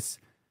twice.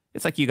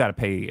 It's like you got to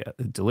pay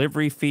a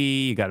delivery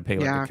fee, you got to pay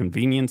like a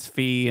convenience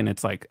fee, and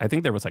it's like I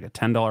think there was like a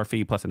 $10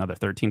 fee plus another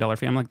 $13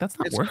 fee. I'm like, that's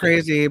not It's worth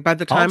crazy. By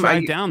the it. I'll time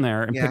drive down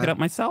there and pick it up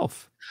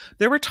myself.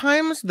 There were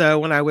times though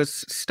when I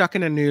was stuck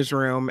in a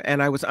newsroom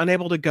and I was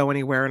unable to go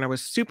anywhere and I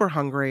was super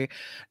hungry,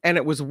 and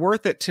it was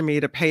worth it to me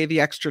to pay the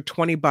extra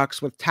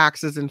 $20 with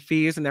taxes and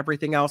fees and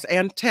everything else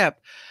and tip.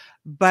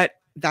 But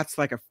that's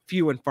like a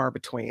few and far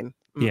between.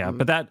 Yeah,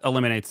 but that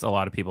eliminates a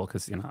lot of people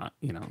because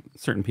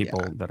certain people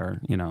that are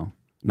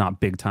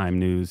not big time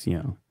news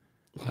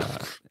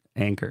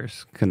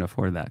anchors couldn't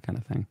afford that kind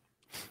of thing.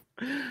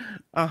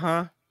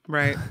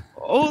 Right.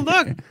 Oh,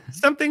 look,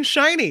 something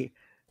shiny.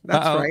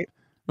 That's right.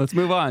 Let's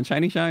move on.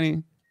 Shiny,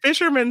 shiny.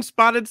 Fishermen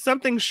spotted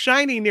something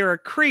shiny near a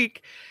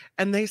creek,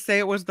 and they say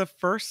it was the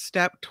first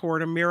step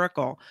toward a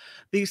miracle.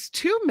 These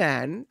two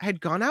men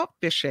had gone out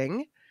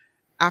fishing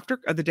after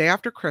the day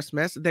after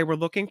Christmas. They were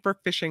looking for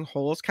fishing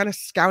holes, kind of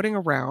scouting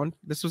around.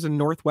 This was in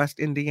Northwest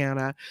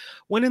Indiana,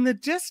 when in the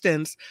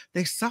distance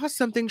they saw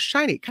something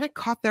shiny, kind of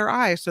caught their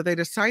eye. So they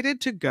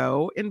decided to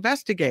go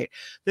investigate.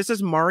 This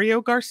is Mario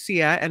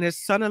Garcia and his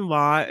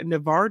son-in-law,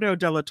 Nivardo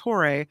de la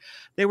Torre.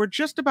 They were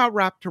just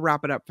about to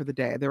wrap it up for the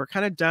day. They were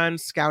kind of done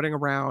scouting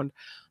around,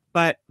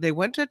 but they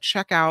went to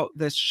check out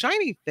this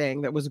shiny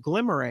thing that was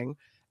glimmering.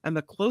 And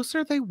the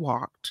closer they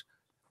walked,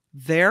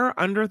 there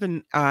under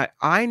the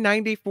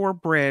I-94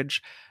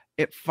 bridge,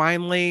 it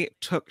finally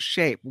took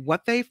shape.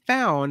 What they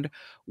found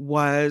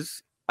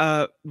was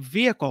a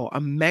vehicle,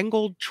 a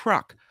mangled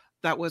truck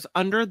that was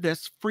under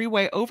this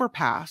freeway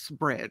overpass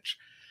bridge.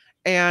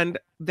 And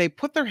they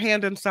put their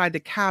hand inside the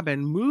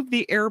cabin, moved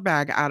the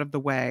airbag out of the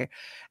way,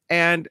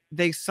 and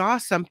they saw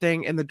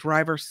something in the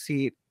driver's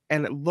seat.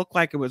 and it looked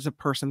like it was a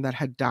person that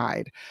had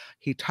died.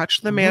 He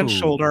touched the man's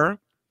shoulder,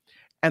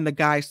 and the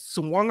guy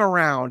swung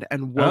around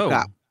and woke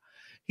up.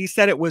 He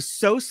said it was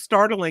so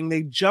startling,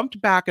 they jumped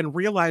back and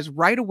realized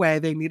right away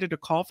they needed to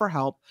call for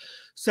help.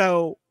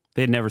 So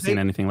they'd never seen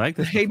anything like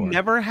this before. They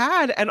never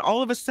had. And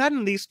all of a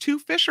sudden, these two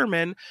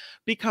fishermen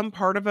become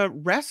part of a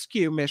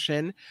rescue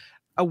mission.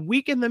 A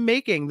week in the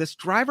making, this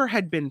driver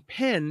had been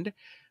pinned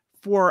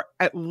for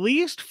at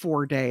least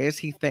 4 days,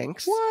 he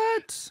thinks.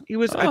 What? He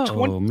was a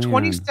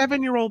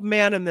 27-year-old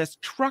man in this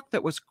truck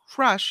that was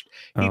crushed.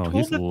 He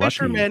told the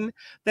fishermen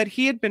that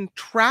he had been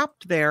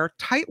trapped there,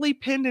 tightly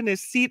pinned in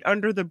his seat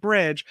under the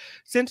bridge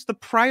since the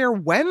prior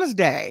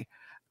Wednesday,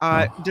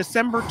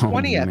 December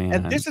 20th.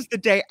 And this is the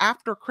day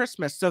after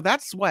Christmas. So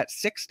that's what,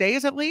 6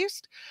 days at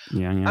least?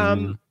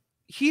 Yeah.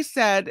 He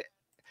said,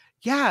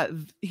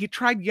 he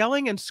tried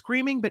yelling and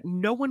screaming, but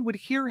no one would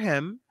hear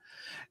him.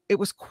 It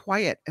was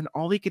quiet, and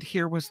all he could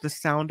hear was the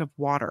sound of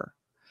water.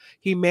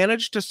 He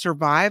managed to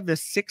survive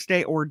this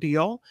 6-day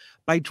ordeal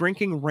by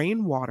drinking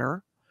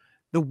rainwater.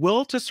 The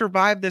will to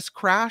survive this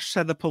crash,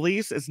 said the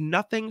police, is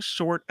nothing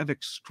short of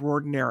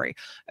extraordinary,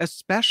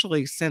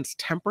 especially since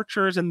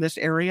temperatures in this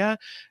area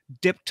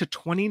dipped to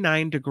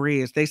 29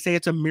 degrees. They say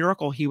it's a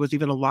miracle he was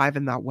even alive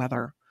in that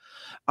weather.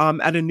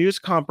 At a news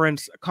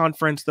conference,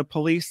 the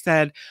police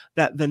said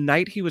that the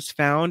night he was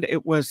found,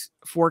 it was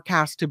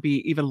forecast to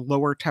be even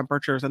lower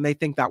temperatures, and they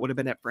think that would have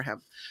been it for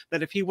him.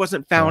 That if he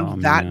wasn't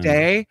found that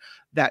day,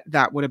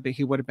 that would have been,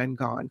 he would have been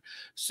gone.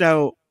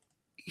 So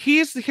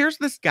here's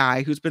this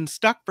guy who's been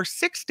stuck for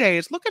 6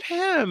 days. Look at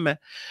him.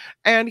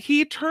 And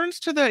he turns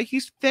to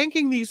he's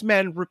thanking these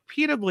men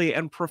repeatedly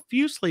and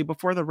profusely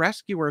before the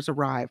rescuers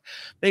arrive.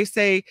 They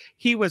say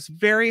he was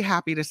very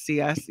happy to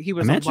see us. He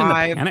was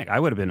alive. The panic. I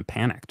would have been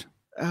panicked.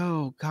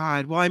 Oh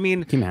God. Well, I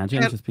mean, can you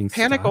imagine just being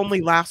panic stuck?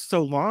 only lasts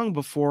so long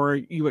before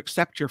you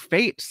accept your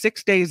fate.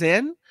 6 days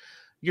in,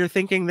 you're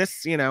thinking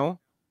this, you're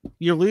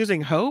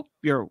losing hope,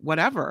 you're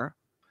whatever.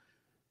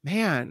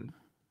 Man.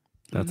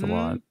 That's a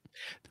lot.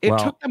 It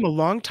took them a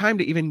long time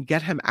to even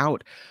get him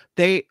out.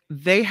 They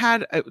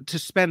had to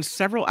spend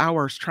several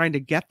hours trying to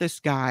get this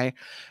guy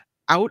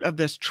out of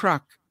this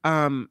truck.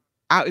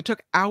 It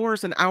took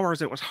hours and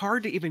hours. It was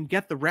hard to even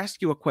get the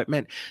rescue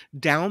equipment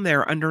down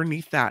there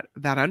underneath that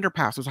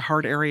underpass. It was a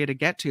hard area to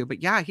get to.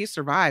 But yeah, he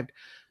survived.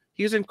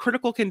 He was in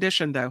critical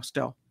condition though,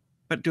 still,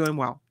 but doing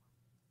well.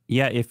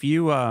 Yeah, if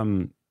you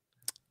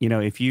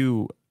if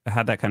you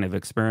had that kind of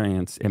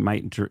experience, it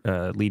might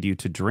lead you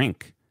to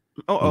drink.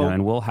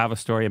 And we'll have a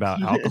story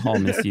about alcohol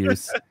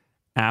misuse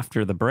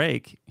after the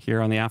break here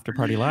on the After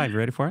Party Live. You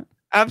ready for it?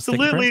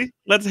 Absolutely.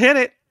 Let's hit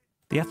it.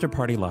 The After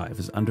Party Live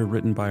is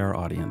underwritten by our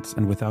audience,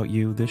 and without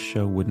you, this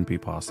show wouldn't be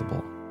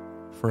possible.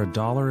 For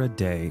 $1 a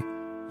day,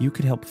 you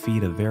could help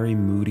feed a very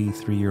moody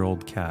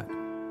 3-year-old cat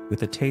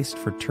with a taste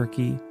for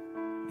turkey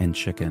and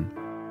chicken.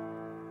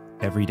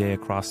 Every day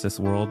across this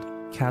world,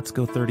 cats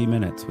go 30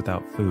 minutes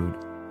without food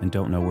and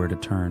don't know where to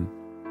turn.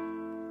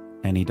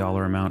 Any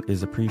dollar amount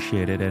is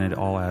appreciated, and it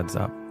all adds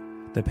up.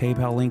 The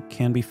PayPal link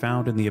can be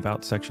found in the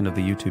About section of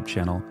the YouTube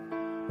channel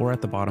or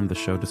at the bottom of the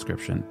show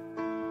description.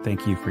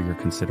 Thank you for your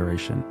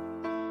consideration.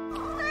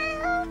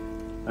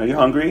 Are you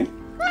hungry?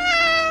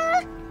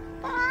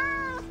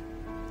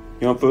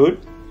 You want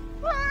food?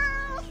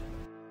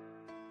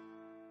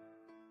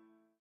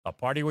 A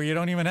party where you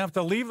don't even have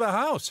to leave the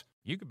house.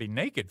 You could be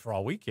naked for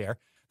all we care.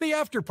 The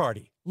After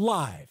Party,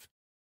 live.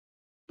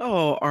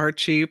 Oh,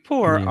 Archie,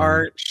 poor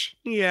Arch.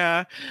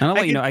 Yeah. And I'll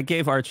let you know, I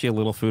gave Archie a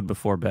little food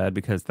before bed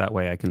because that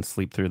way I can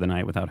sleep through the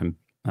night without him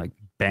like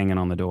banging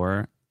on the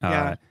door.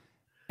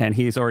 And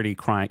he's already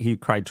crying. He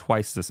cried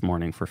twice this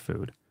morning for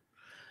food.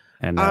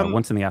 And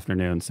once in the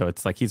afternoon. So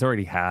it's like he's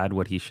already had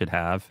what he should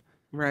have.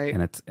 Right.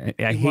 And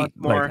I hate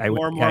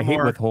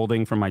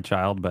withholding from my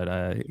child, but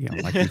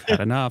like you've had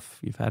enough.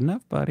 You've had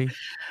enough, buddy.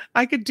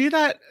 I could do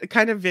that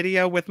kind of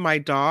video with my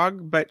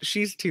dog, but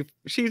she's too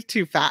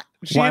fat.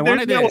 He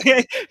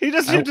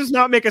does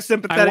not make a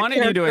sympathetic. I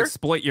wanted you to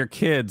exploit your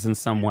kids in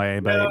some way,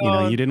 but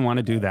you didn't want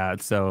to do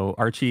that. So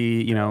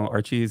Archie,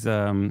 Archie's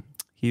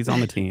he's on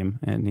the team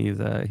and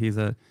he's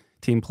a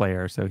team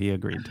player, so he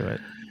agreed to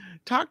it.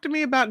 Talk to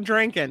me about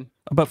drinking.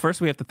 But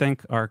first, we have to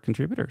thank our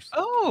contributors.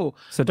 Oh,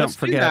 so don't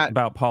forget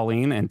about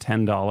Pauline and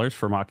 $10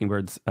 for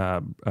Mockingbird's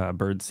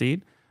bird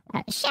seed.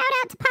 Shout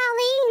out to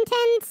Pauline,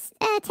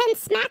 10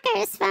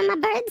 smackers from a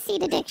bird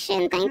seed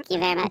addiction. Thank you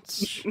very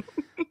much.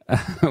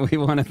 We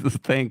wanted to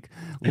thank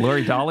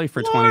Lori Dolly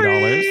for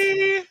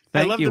 $20.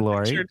 Thank you,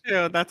 Lori. Picture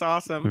too. That's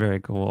awesome.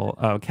 Very cool.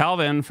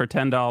 Calvin for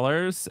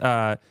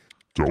 $10.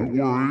 Don't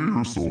worry,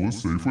 your soul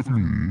is safe with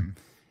me.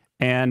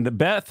 And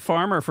Beth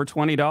Farmer for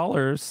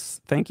 $20.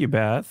 Thank you,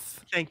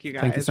 Beth. Thank you,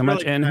 guys. Thank you so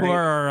much. And who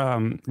are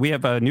our, we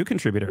have a new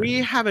contributor.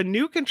 We have a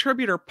new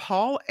contributor,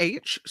 Paul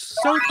H.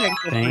 So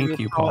thankful thank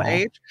you, Paul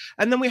H.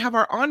 And then we have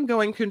our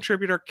ongoing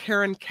contributor,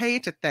 Karen K.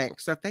 to thank.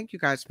 So thank you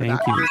guys for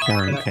that. Thank you,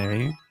 Karen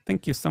K.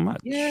 Thank you so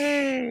much.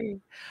 Yay.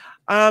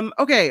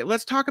 Okay,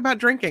 let's talk about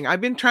drinking.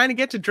 I've been trying to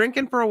get to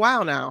drinking for a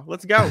while now.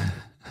 Let's go.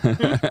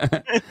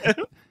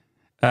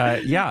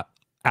 Yeah.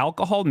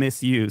 alcohol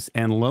misuse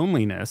and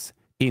loneliness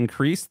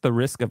increase the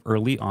risk of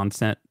early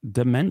onset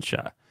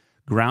dementia.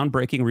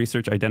 Groundbreaking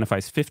research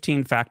identifies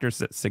 15 factors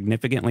that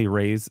significantly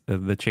raise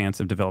the chance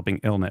of developing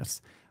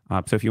illness.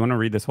 So if you want to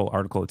read this whole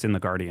article, it's in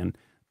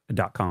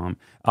theguardian.com.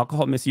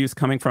 Alcohol misuse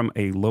coming from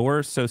a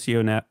lower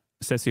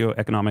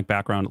socioeconomic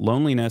background,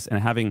 loneliness,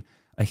 and having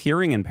a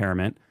hearing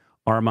impairment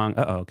are among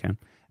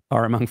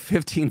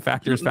 15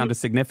 factors found to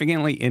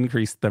significantly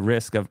increase the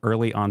risk of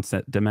early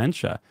onset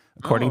dementia,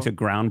 according to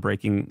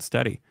groundbreaking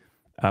study.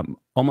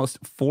 Almost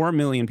 4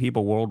 million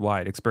people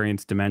worldwide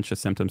experience dementia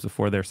symptoms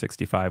before they're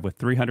 65, with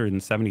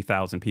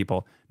 370,000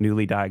 people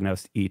newly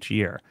diagnosed each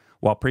year.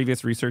 While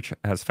previous research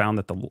has found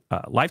that the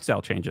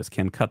lifestyle changes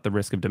can cut the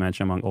risk of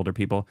dementia among older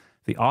people,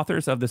 the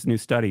authors of this new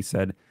study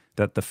said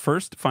that the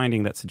first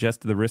finding that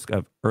suggested the risk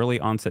of early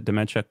onset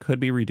dementia could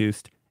be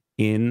reduced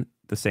in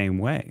the same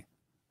way,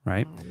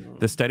 right?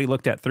 The study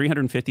looked at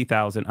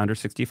 350,000 under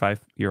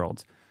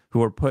 65-year-olds who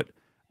were part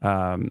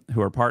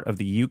of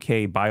the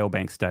UK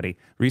Biobank study.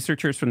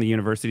 Researchers from the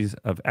universities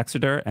of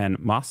Exeter and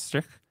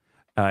Maastricht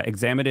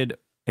examined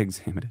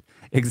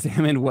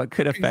what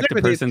could affect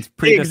a person's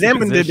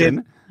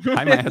predisposition.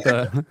 I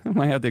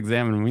might have to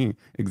examine me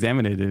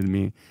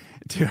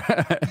to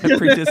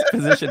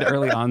predisposition to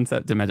early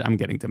onset dementia. I'm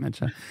getting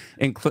dementia,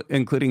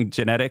 including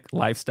genetic,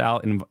 lifestyle,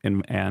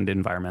 and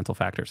environmental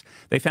factors.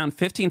 They found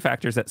 15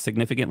 factors that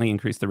significantly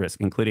increase the risk,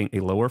 including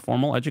a lower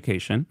formal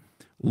education,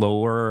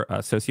 lower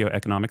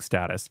socioeconomic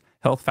status,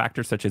 health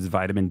factors such as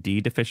vitamin D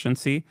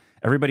deficiency.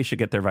 Everybody should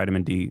get their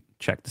vitamin D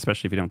checked,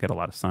 especially if you don't get a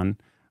lot of sun.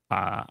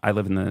 I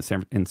live in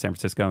San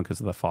Francisco, and because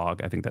of the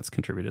fog, I think that's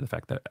contributed to the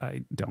fact that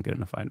I don't get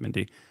enough vitamin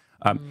D.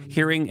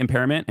 Hearing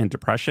impairment and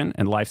depression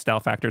and lifestyle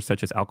factors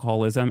such as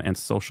alcoholism and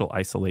social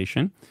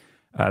isolation.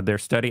 Their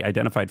study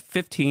identified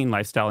 15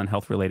 lifestyle and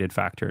health-related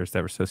factors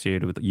that were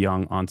associated with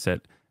young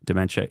onset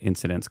dementia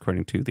incidents,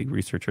 according to the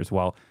researchers.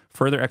 While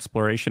further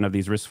exploration of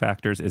these risk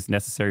factors is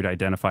necessary to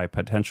identify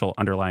potential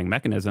underlying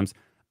mechanisms,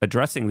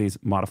 addressing these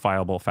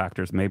modifiable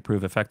factors may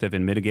prove effective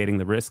in mitigating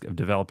the risk of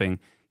developing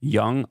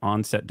young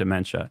onset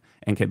dementia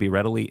and can be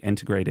readily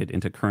integrated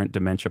into current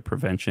dementia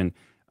prevention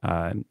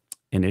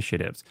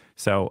initiatives.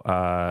 So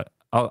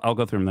I'll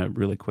go through them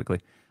really quickly.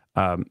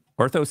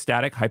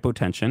 Orthostatic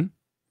hypotension,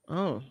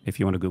 if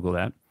you want to Google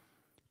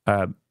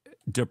that.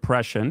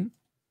 Depression,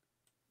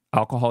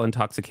 alcohol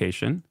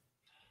intoxication,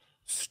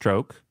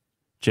 stroke,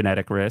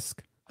 genetic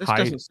risk. This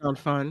doesn't sound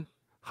fun.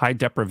 High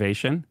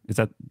deprivation. Is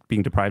that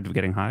being deprived of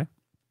getting high?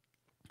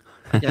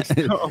 Yes.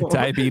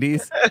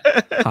 Diabetes,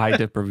 high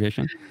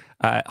deprivation,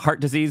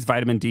 heart disease,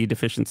 vitamin D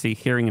deficiency,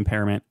 hearing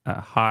impairment,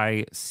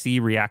 high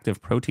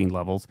C-reactive protein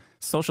levels,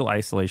 social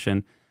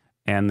isolation,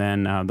 and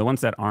then the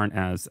ones that aren't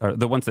as, or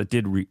the ones that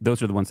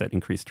those are the ones that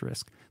increased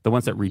risk. The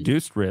ones that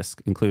reduced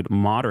risk include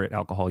moderate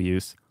alcohol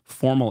use,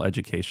 formal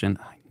education.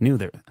 I knew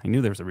there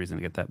was a reason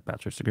to get that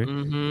bachelor's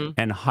degree,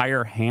 and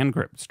higher hand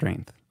grip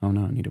strength. Oh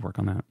no, I need to work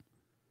on that.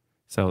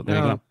 So there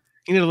you go.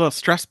 You need a little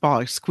stress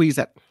ball. Squeeze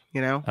it.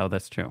 You know. Oh,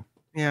 that's true.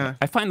 Yeah.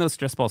 I find those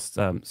stress balls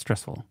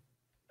stressful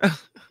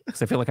because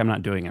I feel like I'm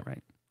not doing it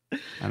right. I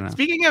don't know.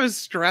 Speaking of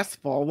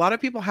stressful, a lot of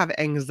people have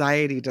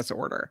anxiety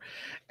disorder,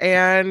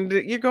 and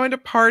you're going to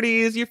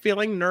parties, you're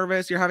feeling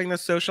nervous, you're having the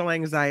social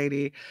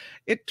anxiety.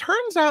 It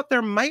turns out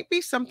there might be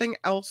something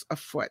else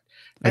afoot.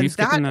 Are you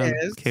skipping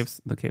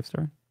the cave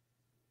story?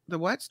 The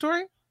what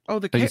story? Oh,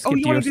 the cave.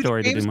 You want your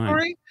story to do mine.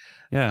 Story?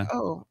 Yeah.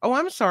 Oh,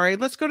 I'm sorry.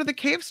 Let's go to the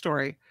cave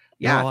story.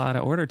 Yeah. You're all out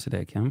of order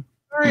today, Kim.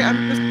 Sorry,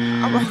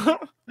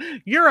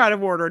 you're out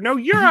of order. No,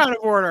 you're out of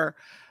order.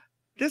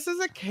 This is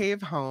a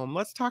cave home.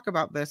 Let's talk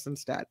about this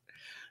instead.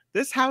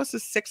 This house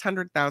is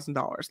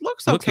 $600,000.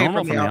 Looks okay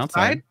from the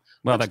outside.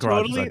 Well, that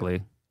garage is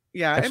ugly.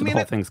 Yeah, actually, the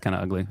whole thing's kind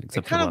of ugly.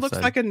 Except it kind of looks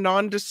like a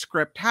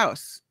nondescript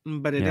house,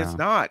 but it is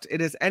not.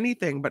 It is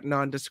anything but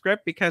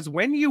nondescript because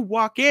when you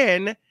walk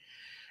in,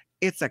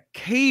 it's a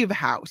cave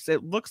house.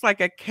 It looks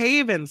like a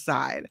cave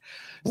inside.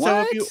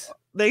 What? So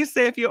they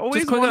say if you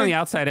always just click on the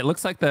outside, it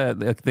looks like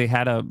they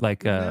had a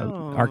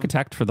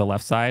architect for the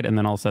left side, and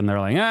then all of a sudden they're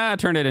like,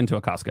 turn it into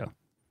a Costco.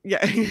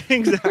 Yeah,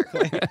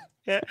 exactly.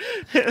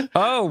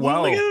 Oh,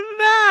 wow. Look at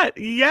that.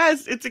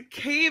 Yes, it's a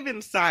cave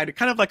inside,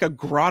 kind of like a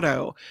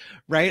grotto,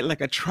 right? Like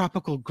a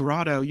tropical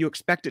grotto. You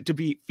expect it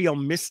to feel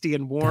misty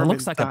and warm. It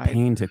looks like a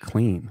pain to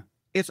clean.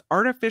 It's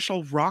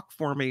artificial rock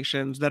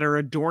formations that are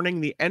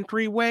adorning the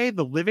entryway,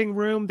 the living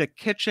room, the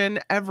kitchen,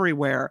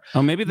 everywhere.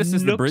 Oh, maybe this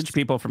is the bridge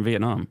people from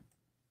Vietnam.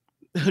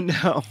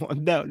 No,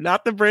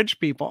 not the bridge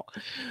people.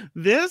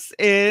 This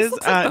is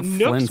like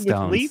nooks with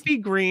leafy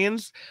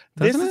greens.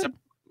 Doesn't this is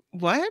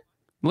what? It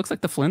looks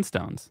like the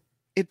Flintstones.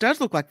 It does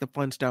look like the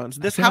Flintstones.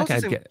 This house I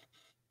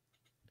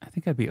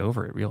think I'd be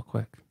over it real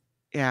quick.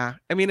 Yeah.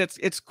 I mean,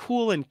 it's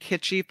cool and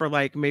kitschy for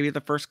like maybe the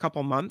first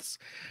couple months.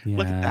 Yeah.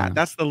 Look at that.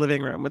 That's the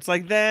living room. It's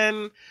like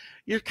then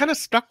you're kind of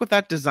stuck with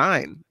that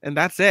design and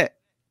that's it.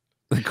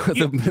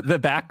 The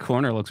back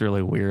corner looks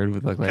really weird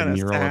with like a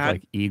mural of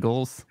like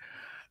eagles.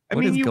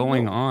 What is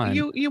going on?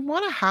 You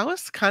want a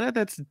house kind of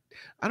that's,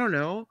 I don't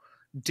know,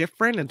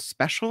 different and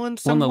special in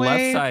some way. On the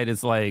left side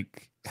is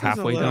like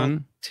halfway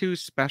done. Too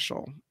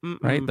special.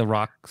 Right? The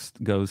rock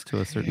goes to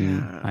a certain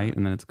height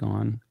and then it's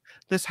gone.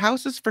 This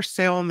house is for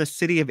sale in the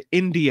city of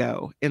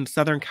Indio in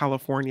Southern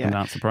California. I'm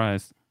not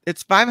surprised.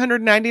 It's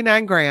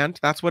 $599,000.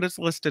 That's what it's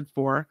listed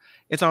for.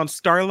 It's on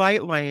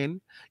Starlight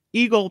Lane.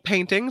 Eagle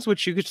paintings,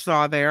 which you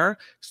saw there,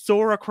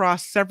 soar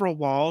across several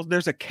walls.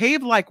 There's a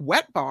cave-like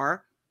wet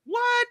bar.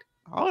 What?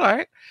 All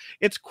right.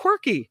 It's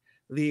quirky.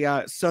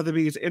 The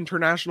Sotheby's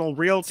International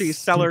Realty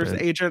seller's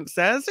agent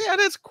says, yeah,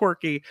 it is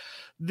quirky.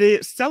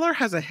 The seller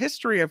has a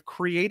history of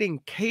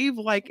creating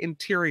cave-like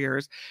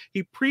interiors.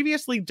 He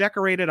previously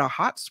decorated a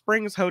hot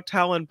springs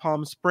hotel in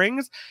Palm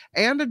Springs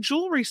and a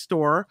jewelry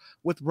store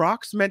with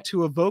rocks meant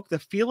to evoke the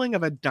feeling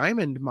of a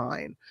diamond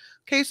mine.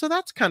 Okay, so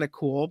that's kind of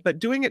cool, but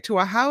doing it to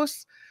a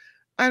house,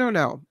 I don't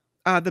know.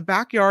 The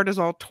backyard is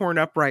all torn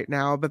up right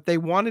now, but they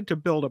wanted to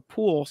build a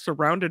pool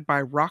surrounded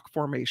by rock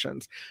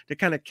formations to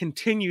kind of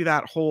continue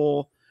that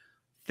whole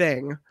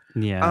thing.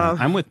 Yeah,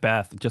 I'm with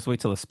Beth. Just wait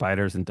till the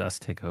spiders and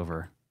dust take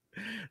over.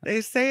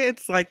 They say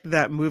it's like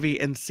that movie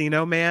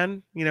Encino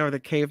Man, you know, the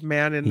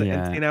caveman in the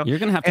Encino. You're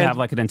going to have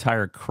like an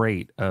entire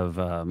crate of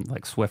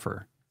like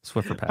Swiffer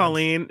pads.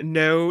 Pauline,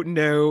 no.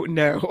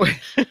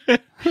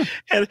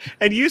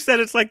 and you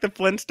said it's like the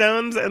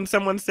Flintstones, and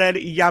someone said,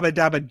 yabba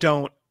dabba,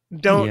 don't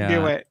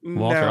do it.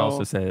 Walter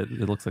also said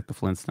it looks like the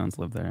Flintstones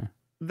live there.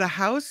 The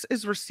house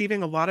is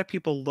receiving a lot of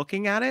people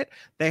looking at it.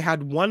 They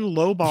had one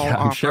lowball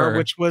offer,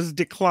 which was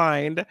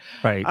declined.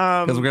 Right,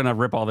 because we're going to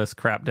rip all this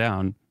crap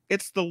down.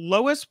 It's the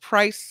lowest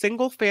price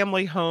single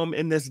family home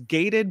in this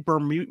gated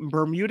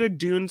Bermuda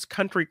Dunes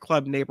Country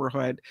Club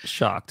neighborhood.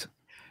 Shocked.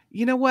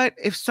 You know what?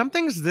 If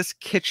something's this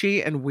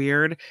kitschy and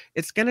weird,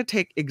 it's going to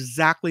take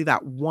exactly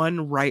that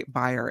one right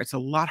buyer. It's a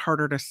lot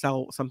harder to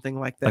sell something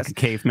like this. Like a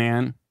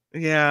caveman.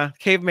 Yeah,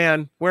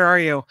 caveman, where are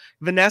you?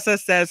 Vanessa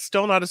says,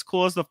 still not as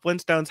cool as the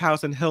Flintstones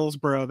house in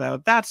Hillsboro,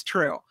 though. That's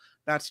true.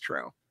 That's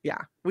true. Yeah,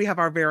 we have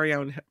our very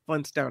own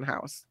Flintstone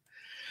house.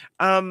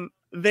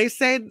 They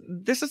say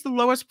this is the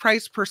lowest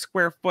price per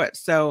square foot,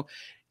 so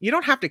you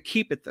don't have to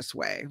keep it this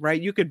way, right?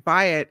 You could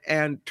buy it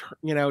and,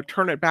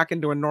 turn it back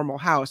into a normal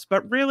house.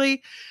 But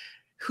really,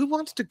 who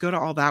wants to go to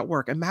all that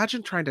work?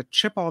 Imagine trying to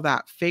chip all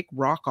that fake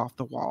rock off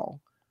the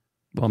wall.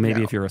 Well,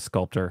 maybe if you're a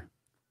sculptor.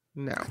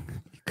 No.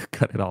 You could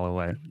cut it all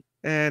away.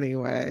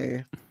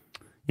 Anyway.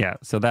 Yeah,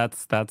 so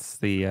that's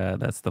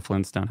the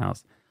Flintstone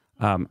house.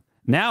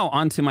 Now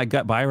on to my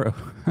gut microbe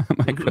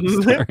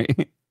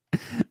story.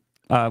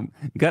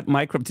 Gut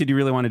microbe. Did you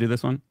really want to do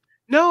this one?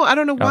 No, I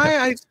don't know why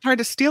I tried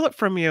to steal it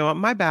from you.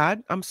 My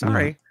bad. I'm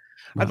sorry.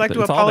 No. I'd like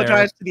to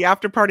apologize to the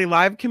After Party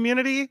Live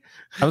community.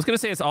 I was going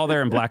to say it's all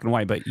there in black and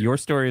white, but your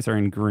stories are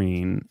in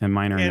green and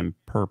mine are in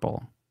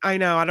purple. I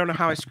know. I don't know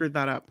how I screwed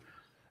that up.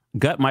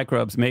 Gut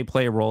microbes may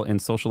play a role in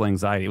social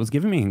anxiety. It was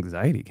giving me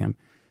anxiety, Kim.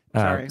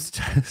 Sorry.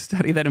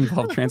 Study that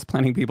involved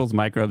transplanting people's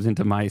microbes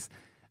into mice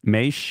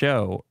may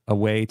show a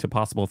way to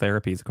possible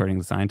therapies, according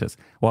to scientists.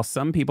 While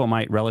some people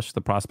might relish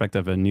the prospect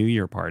of a New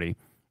Year party,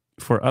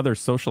 for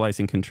others,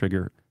 socializing can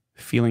trigger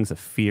feelings of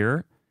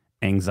fear,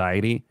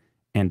 anxiety,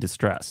 and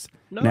distress.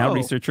 No. Now,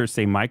 researchers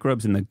say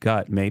microbes in the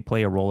gut may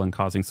play a role in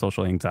causing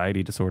social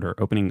anxiety disorder,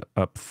 opening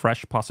up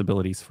fresh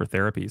possibilities for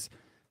therapies.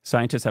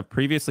 Scientists have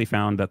previously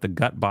found that the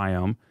gut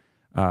biome,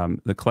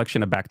 the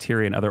collection of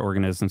bacteria and other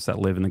organisms that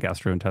live in the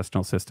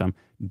gastrointestinal system,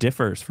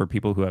 differs for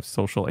people who have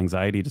social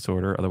anxiety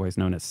disorder, otherwise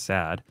known as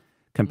SAD,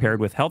 compared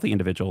with healthy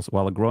individuals,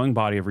 while a growing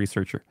body of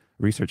research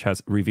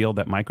has revealed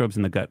that microbes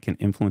in the gut can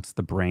influence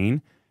the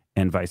brain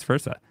and vice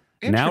versa.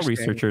 Now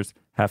researchers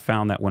have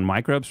found that when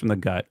microbes from the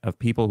gut of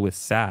people with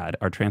SAD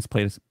are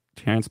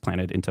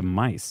transplanted into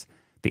mice,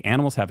 the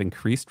animals have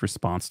increased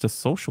response to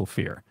social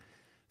fear.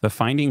 The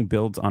finding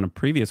builds on a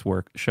previous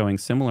work showing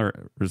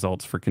similar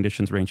results for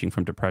conditions ranging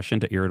from depression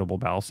to irritable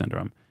bowel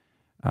syndrome.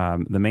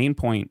 The main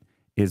point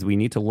is we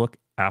need to look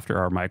after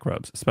our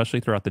microbes, especially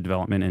throughout the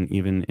development and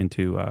even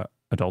into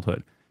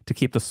adulthood, to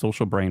keep the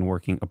social brain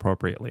working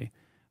appropriately.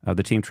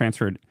 The team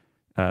transferred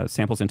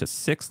samples into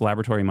 6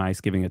 laboratory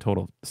mice, giving a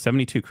total of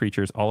 72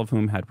 creatures, all of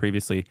whom had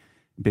previously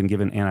been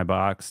given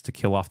antibiotics to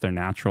kill off their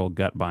natural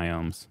gut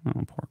biomes.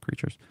 Oh, poor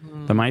creatures.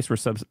 The mice were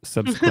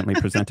subsequently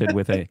presented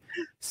with a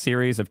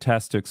series of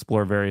tests to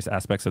explore various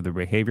aspects of their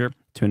behavior.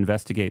 To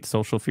investigate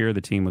social fear,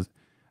 the team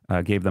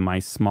gave the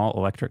mice small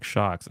electric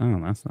shocks. Oh,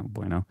 that's not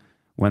bueno.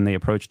 When they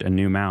approached a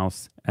new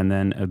mouse, and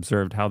then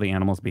observed how the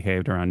animals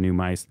behaved around new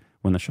mice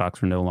when the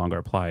shocks were no longer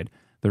applied.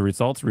 The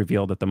results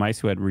revealed that the mice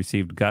who had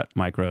received gut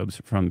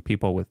microbes from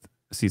people with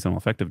seasonal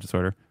affective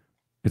disorder,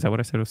 is that what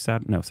I said was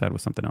SAD? No, SAD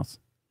was something else.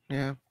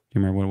 Yeah. Do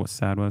you remember what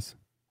SAD was?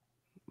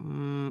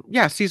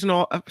 Yeah,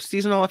 seasonal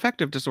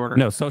affective disorder.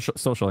 No,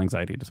 social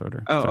anxiety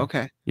disorder. Oh, sorry.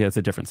 Okay. Yeah, it's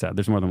a different SAD.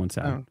 There's more than one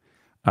SAD.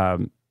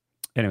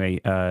 Anyway,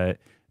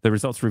 the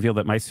results revealed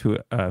that mice who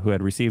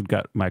had received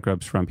gut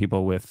microbes from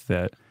people with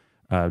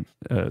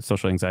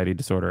social anxiety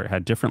disorder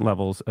had different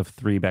levels of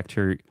 3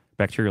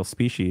 bacterial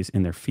species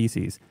in their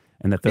feces,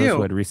 and that those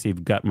who had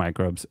received gut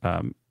microbes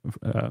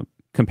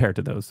compared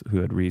to those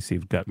who had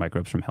received gut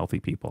microbes from healthy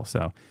people.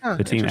 So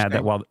the team added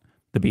that while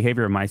The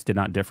behavior of mice did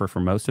not differ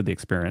from most of the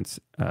experiments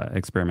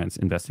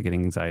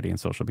investigating anxiety and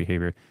social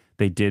behavior.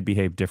 They did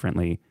behave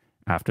differently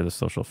after the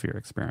social fear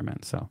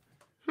experiment. So,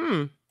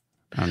 I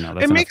don't know.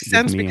 That's It makes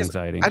sense me because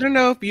anxiety. I don't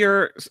know if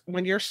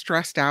when you're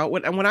stressed out.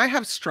 When I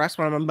have stress,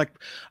 when I'm like,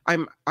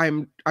 I'm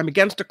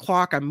against a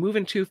clock. I'm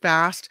moving too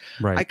fast.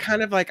 Right. I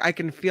kind of like I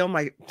can feel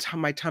my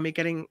tummy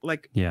getting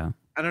like, Yeah.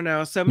 I don't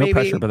know. So No maybe.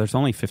 pressure, but there's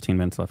only 15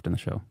 minutes left in the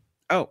show.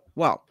 Oh,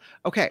 well,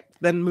 okay,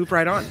 then move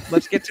right on.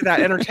 Let's get to that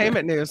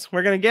entertainment news.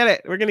 We're going to get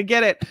it. We're going to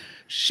get it.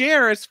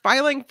 Cher is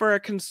filing for a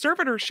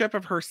conservatorship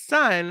of her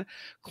son,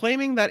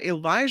 claiming that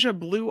Elijah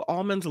Blue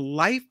Almond's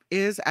life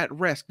is at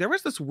risk. There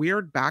was this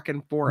weird back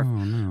and forth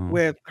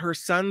with her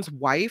son's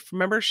wife.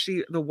 Remember,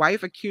 the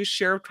wife accused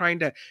Cher of trying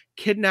to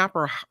kidnap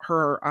her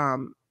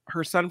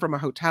son from a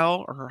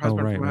hotel, or her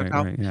husband from a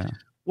hotel. Right, yeah.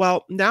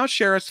 Well, now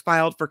Cher has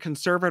filed for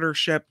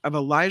conservatorship of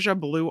Elijah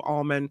Blue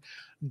Almond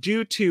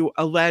due to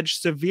alleged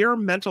severe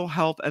mental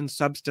health and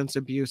substance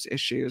abuse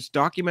issues.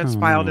 Documents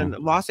filed in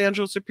Los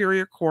Angeles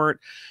Superior Court,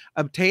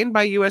 obtained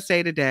by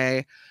USA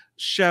Today,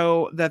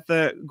 show that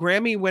the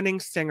Grammy-winning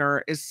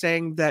singer is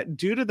saying that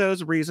due to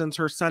those reasons,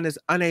 her son is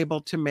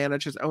unable to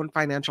manage his own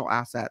financial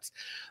assets.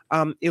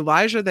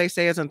 Elijah, they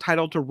say, is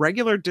entitled to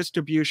regular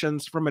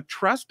distributions from a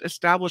trust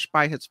established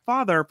by his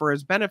father for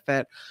his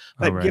benefit,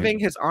 but given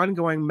his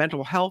ongoing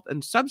mental health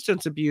and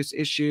substance abuse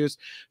issues,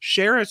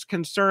 Cher is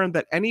concerned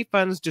that any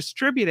funds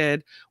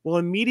distributed will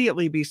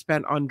immediately be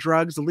spent on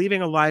drugs,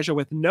 leaving Elijah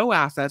with no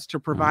assets to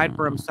provide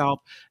for himself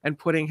and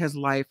putting his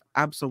life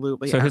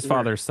absolutely So at his risk.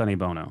 father's Sonny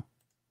Bono.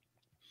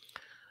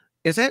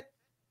 Is it?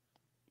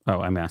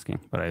 Oh, I'm asking,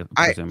 but I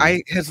presume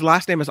his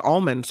last name is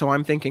Allman, so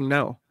I'm thinking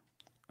no.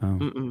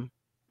 Oh.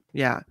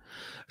 Yeah.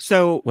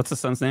 So what's the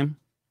son's name?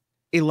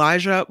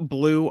 Elijah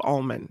Blue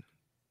Almond.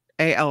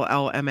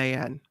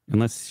 Allman.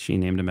 Unless she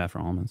named him after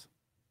almonds.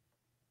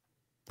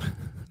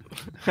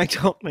 I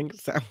don't think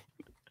so.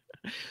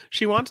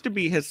 She wants to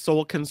be his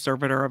sole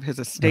conservator of his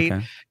estate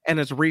and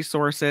his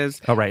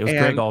resources. Oh, right. It was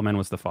Greg Allman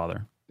was the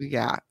father.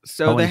 Yeah.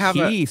 So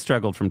he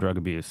struggled from drug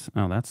abuse.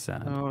 Oh, that's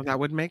sad. Oh, that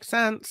would make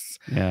sense.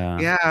 Yeah.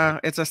 Yeah.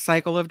 It's a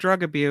cycle of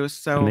drug abuse.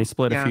 So and they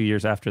split a few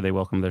years after they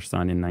welcomed their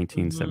son in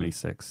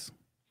 1976.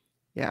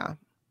 Yeah.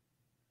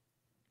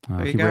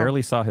 He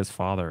rarely saw his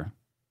father.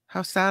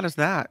 How sad is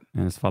that?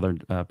 And his father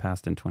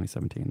passed in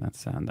 2017. That's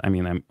sad. I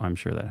mean, I'm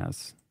sure that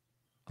has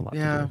a lot to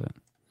do with it.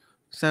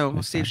 So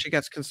we'll see if she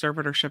gets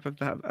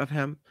conservatorship of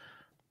him.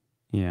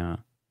 Yeah.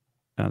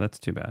 That's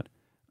too bad.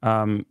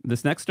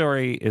 This next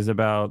story is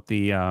about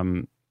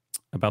the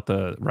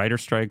writer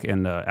strike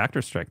and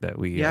actor strike that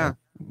we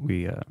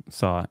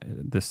saw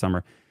this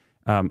summer.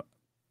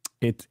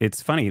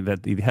 It's funny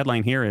that the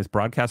headline here is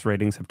broadcast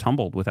ratings have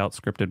tumbled without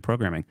scripted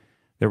programming.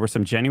 There were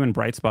some genuine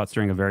bright spots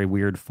during a very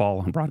weird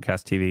fall on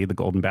broadcast TV. The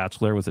Golden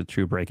Bachelor was a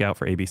true breakout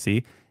for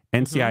ABC.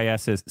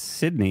 NCIS's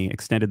Sydney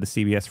extended the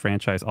CBS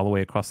franchise all the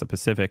way across the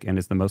Pacific and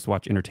is the most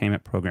watched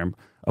entertainment program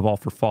of all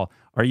for fall.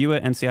 Are you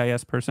an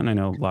NCIS person? I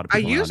know a lot of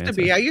people. I used to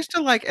be. I used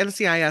to like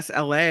NCIS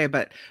LA,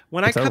 but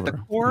when I cut the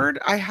cord,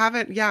 I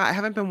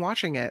haven't been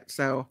watching it.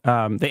 So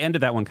they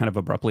ended that one kind of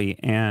abruptly,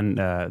 and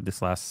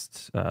this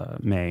last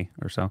May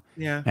or so.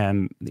 Yeah.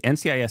 And the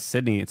NCIS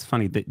Sydney, it's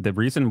funny. The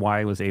reason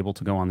why it was able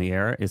to go on the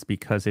air is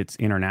because it's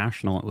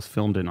international. It was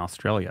filmed in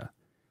Australia.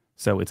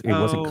 So it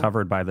wasn't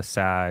covered by the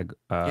SAG,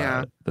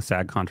 the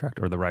SAG contract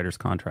or the writers'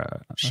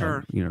 contract.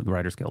 Sure. The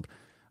Writers Guild.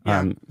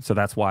 Yeah. So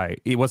that's why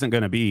it wasn't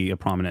going to be a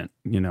prominent,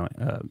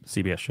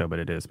 CBS show, but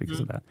it is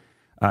because of that.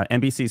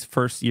 NBC's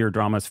first-year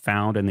dramas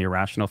Found and The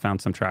Irrational found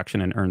some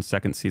traction and earned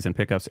second-season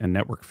pickups, and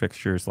network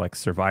fixtures like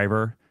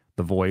Survivor,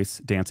 The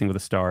Voice, Dancing with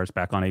the Stars,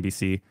 back on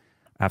ABC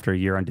after a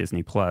year on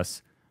Disney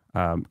Plus,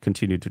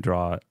 continued to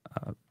draw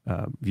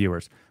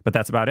viewers. But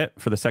that's about it.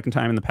 For the second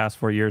time in the past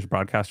 4 years,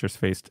 broadcasters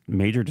faced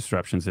major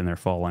disruptions in their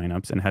fall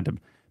lineups and had to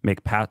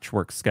make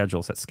patchwork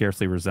schedules that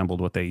scarcely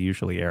resembled what they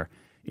usually air.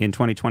 In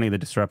 2020, the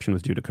disruption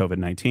was due to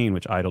COVID-19,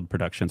 which idled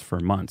productions for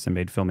months and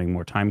made filming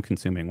more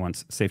time-consuming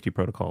once safety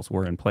protocols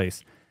were in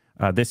place.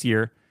 This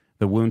year,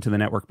 the wound to the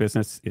network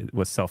business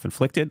was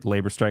self-inflicted.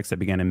 Labor strikes that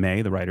began in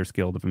May, the Writers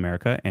Guild of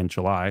America, and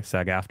July,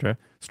 SAG-AFTRA,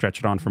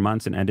 stretched on for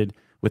months and ended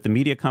with the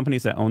media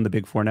companies that own the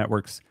big four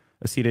networks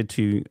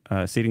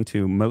ceding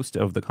to most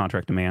of the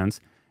contract demands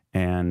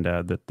and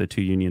that the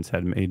two unions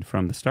had made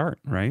from the start,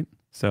 right?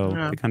 So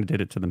they kind of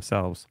did it to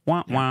themselves.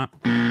 Wah, wah.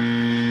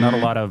 Not a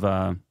lot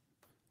of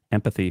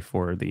empathy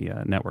for the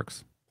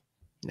networks.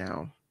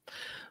 No.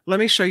 Let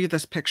me show you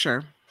this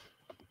picture.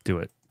 Do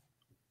it.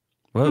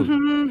 Whoa. Is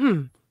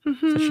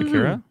that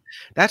Shakira?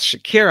 That's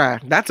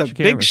Shakira. That's a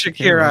big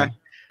Shakira.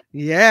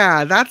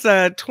 Yeah, that's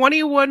a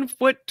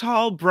 21-foot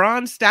tall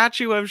bronze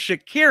statue of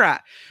Shakira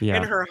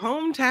in her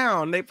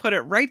hometown. They put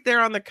it right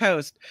there on the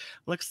coast.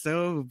 Looks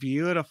so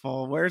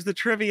beautiful. Where's the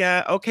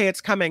trivia? Okay,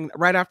 it's coming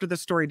right after the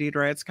story,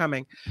 Deidre. It's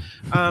coming.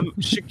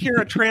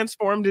 Shakira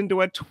transformed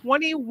into a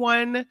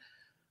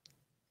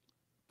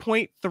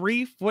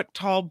 21.3-foot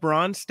tall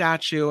bronze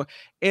statue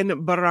in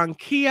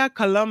Barranquilla,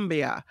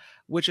 Colombia,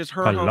 which is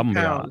her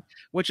Colombia. hometown,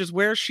 which is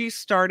where she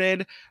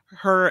started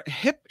her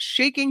hip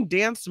shaking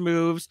dance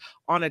moves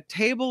on a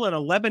table in a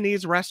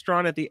Lebanese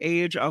restaurant at the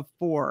age of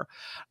 4.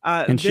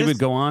 And she would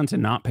go on to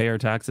not pay her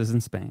taxes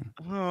in Spain.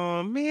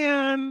 Oh,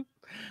 man.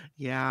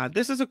 Yeah,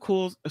 this is a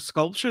cool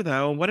sculpture,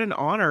 though. What an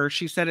honor.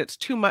 She said, "It's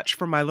too much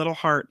for my little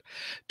heart."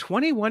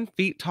 21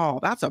 feet tall.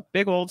 That's a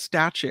big old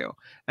statue.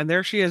 And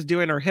there she is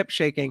doing her hip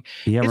shaking.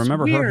 Yeah, It's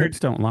remember, weird. her hips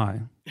don't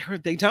lie.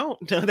 They don't.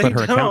 No, they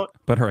don't.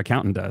 But her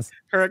accountant does.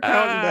 Her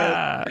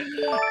accountant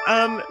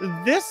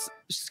does. This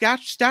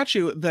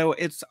statue, though,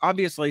 it's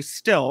obviously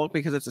still,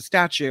 because it's a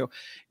statue,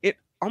 it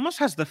almost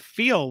has the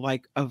feel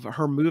like of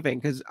her moving,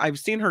 because I've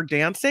seen her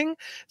dancing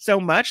so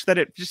much that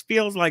it just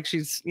feels like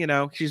she's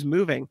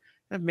moving.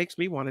 That makes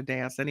me want to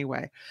dance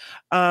anyway.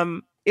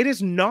 It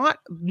is not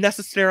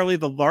necessarily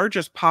the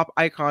largest pop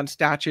icon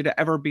statue to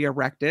ever be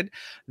erected.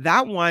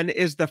 That one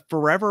is the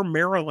Forever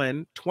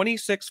Maryland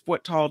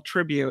 26-foot tall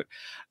tribute.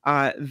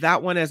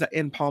 That one is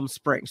in Palm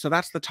Springs. So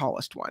that's the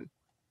tallest one.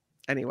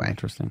 Anyway.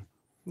 Interesting.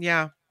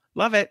 Yeah.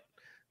 Love it.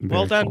 Very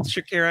well done, cool.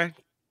 Shakira.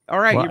 All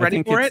right. Well, you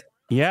ready for it?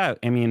 Yeah.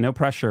 I mean, no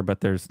pressure,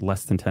 but there's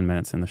less than 10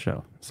 minutes in the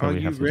show. So Are we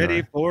you have to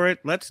ready for it?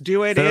 Let's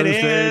do it. Thursday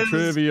It is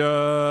trivia.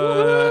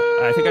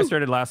 Woo-hoo! I think I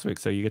started last week,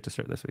 so you get to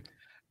start this week.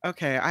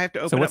 Okay. I have to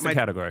open So what's up my the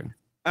category?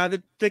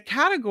 The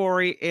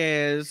category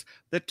is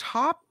the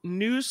top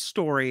news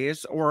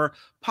stories or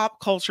pop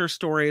culture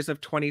stories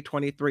of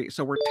 2023.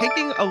 So we're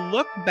taking a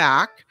look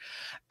back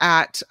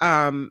at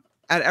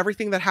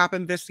everything that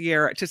happened this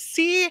year to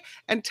see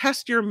and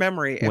test your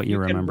memory What if you you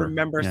can remember.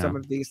 remember Yeah. some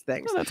of these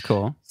things. Oh, that's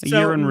cool. A So,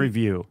 year in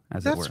review,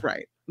 as it were. That's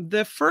right.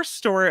 The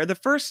first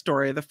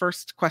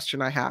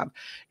question I have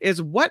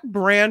is, what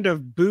brand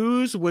of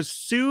booze was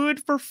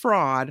sued for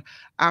fraud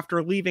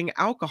after leaving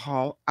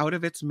alcohol out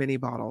of its mini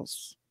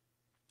bottles?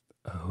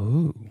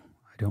 Oh,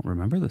 I don't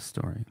remember this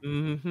story.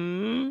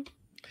 Mm-hmm.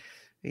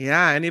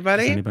 Yeah,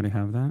 anybody? Does anybody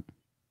have that?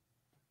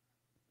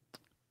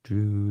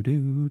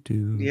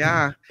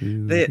 Yeah.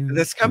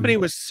 This company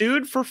was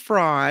sued for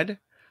fraud.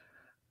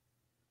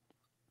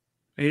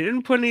 They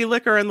didn't put any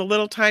liquor in the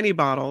little tiny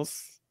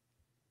bottles.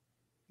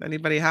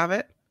 Anybody have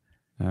it?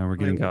 We're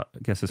getting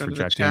guesses go for to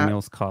the Jack chat.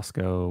 Daniels,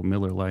 Costco,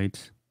 Miller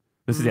Lite.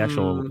 This is the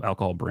actual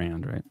alcohol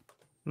brand, right?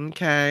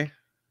 Okay.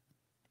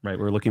 Right.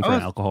 We're looking for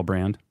an alcohol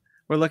brand.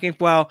 We're looking.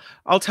 Well,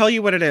 I'll tell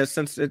you what it is,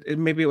 since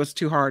maybe it was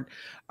too hard.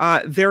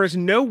 There is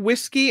no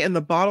whiskey in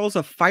the bottles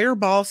of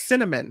Fireball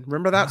Cinnamon.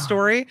 Remember that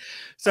story?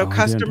 So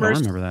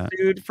customers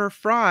sued for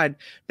fraud.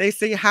 They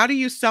say, how do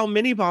you sell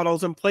mini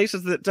bottles in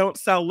places that don't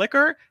sell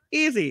liquor?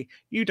 Easy.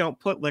 You don't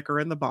put liquor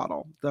in the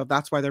bottle. So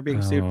that's why they're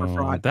being sued for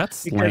fraud.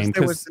 That's lame,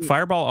 because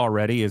Fireball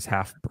already is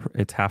half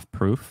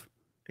proof.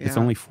 Yeah. It's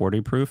only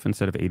 40 proof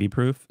instead of 80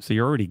 proof. So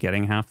you're already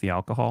getting half the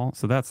alcohol.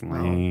 So that's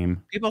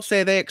lame. People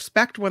say they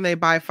expect when they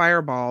buy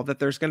Fireball that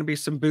there's going to be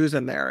some booze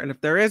in there. And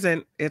if there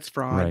isn't, it's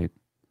fraud. Right.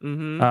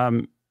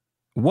 Mm-hmm.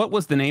 What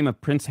was the name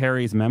of Prince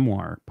Harry's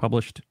memoir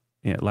published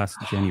last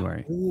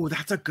January? Oh,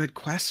 that's a good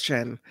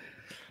question.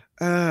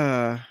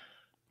 What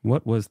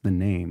was the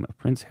name of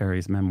Prince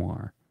Harry's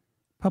memoir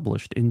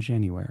published in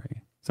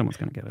January? Someone's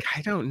going to get it.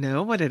 I don't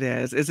know what it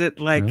is. Is it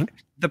like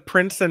The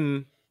Prince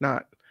and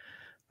not...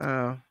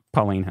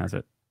 Pauline has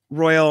it.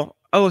 Royal.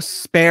 Oh,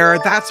 Spare.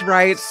 That's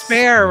right.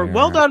 Spare.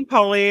 Well done,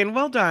 Pauline.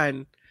 Well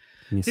done.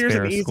 Here's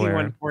an easy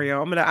one for you.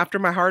 After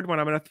my hard one,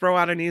 I'm going to throw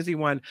out an easy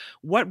one.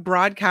 What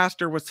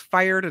broadcaster was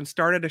fired and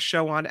started a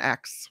show on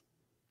X?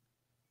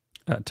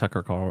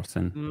 Tucker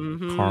Carlson.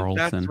 Mm-hmm,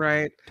 that's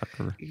right.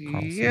 Tucker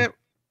Carlson.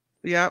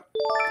 Yep.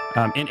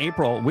 In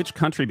April, which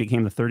country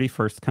became the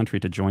 31st country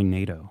to join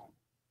NATO?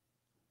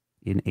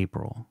 In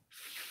April.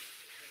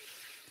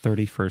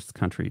 31st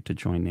country to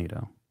join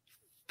NATO.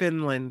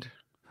 Finland.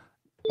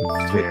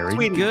 Very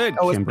Sweden. good,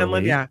 Oh, it's Kimberly.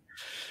 Finland, yeah.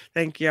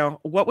 Thank you.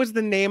 What was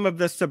the name of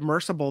the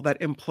submersible that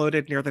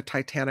imploded near the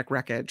Titanic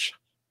wreckage?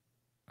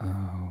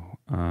 God,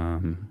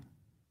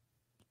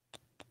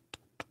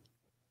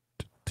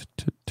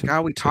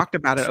 we talked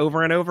about it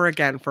over and over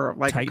again for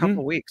like a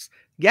couple weeks.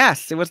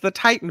 Yes, it was the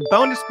Titan.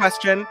 Bonus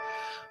question.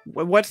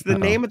 What's the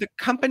name of the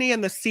company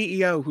and the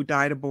CEO who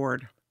died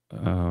aboard?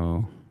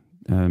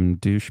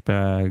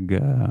 Douchebag.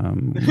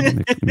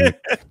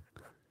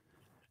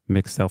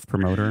 Mixed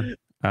self-promoter.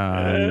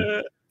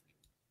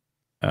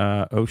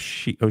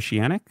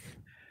 Oceanic?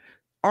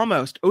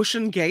 Almost.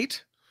 Ocean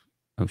Gate.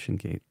 Ocean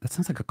Gate. That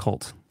sounds like a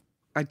cult.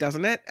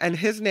 Doesn't it? And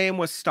his name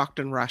was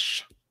Stockton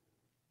Rush.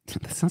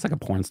 That sounds like a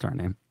porn star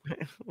name.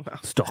 Well,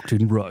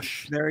 Stockton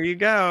Rush. There you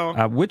go.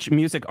 Which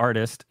music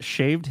artist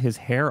shaved his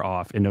hair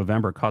off in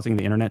November, causing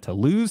the internet to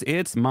lose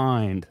its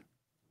mind?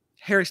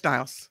 Harry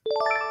Styles.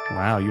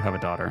 Wow, you have a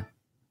daughter.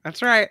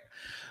 That's right.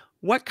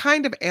 What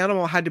kind of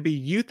animal had to be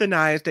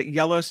euthanized at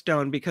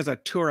Yellowstone because a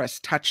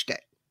tourist touched it?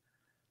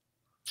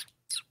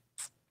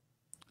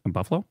 A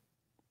buffalo?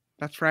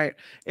 That's right.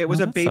 It was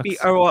a that baby,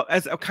 sucks. well,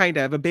 as a kind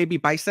of a baby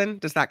bison.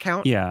 Does that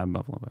count? Yeah,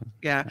 buffalo bison.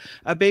 Yeah.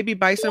 A baby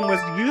bison was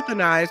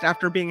euthanized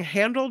after being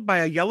handled by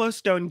a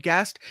Yellowstone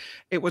guest.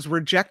 It was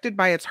rejected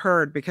by its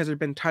herd because it had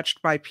been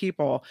touched by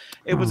people.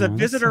 It was a Oh, that's so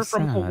visitor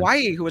from sad.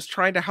 Hawaii who was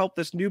trying to help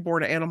this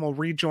newborn animal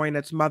rejoin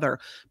its mother,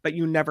 but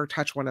you never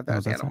touch one of Oh,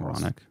 those that's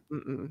animals. ironic.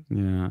 Mm-mm.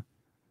 Yeah.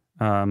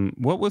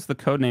 What was the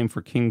code name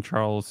for King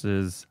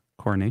Charles's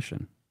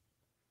coronation?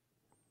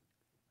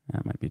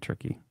 That might be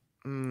tricky.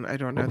 I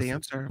don't know the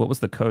answer. What was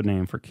the code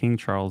name for King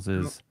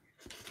Charles's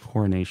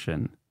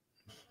coronation?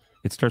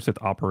 It starts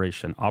with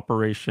Operation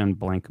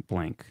blank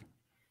blank.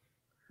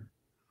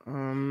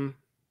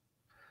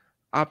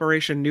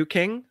 Operation New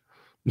King.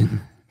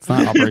 It's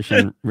not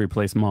Operation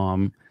Replace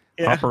Mom.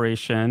 Yeah.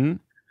 Operation.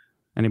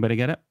 Anybody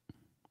get it?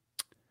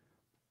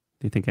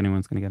 Do you think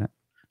anyone's going to get it?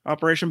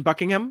 Operation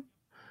Buckingham.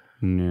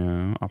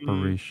 No.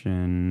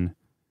 Operation.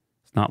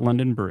 It's not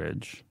London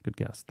Bridge. Good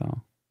guess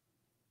though.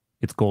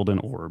 It's Golden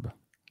Orb.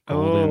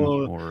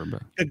 Golden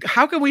Orb.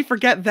 How can we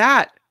forget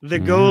that? The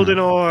Golden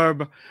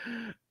Orb.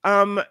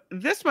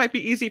 This might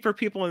be easy for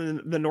people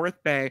in the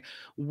North Bay.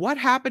 What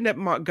happened at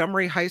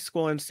Montgomery High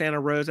School in Santa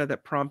Rosa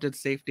that prompted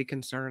safety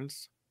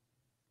concerns?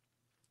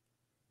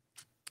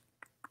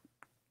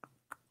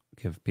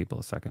 Give people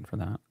a second for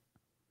that.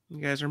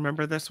 You guys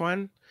remember this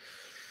one?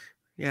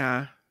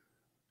 Yeah.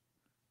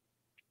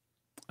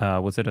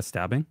 Was it a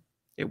stabbing?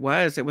 It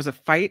was. It was a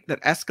fight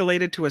that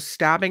escalated to a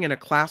stabbing in a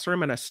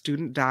classroom, and a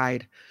student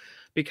died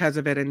because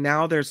of it. And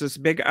now there's this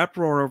big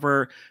uproar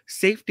over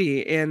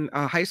safety in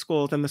high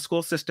schools and the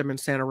school system in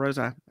Santa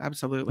Rosa.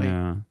 Absolutely.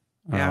 Yeah.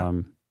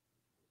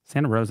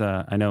 Santa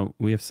Rosa, I know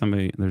we have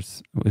somebody,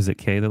 is it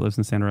Kay that lives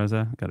in Santa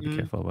Rosa? Got to be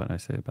careful what I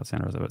say about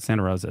Santa Rosa, but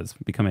Santa Rosa has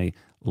become a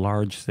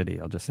large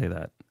city. I'll just say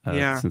that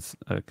since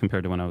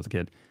compared to when I was a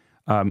kid.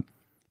 Back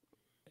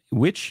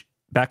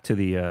to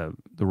the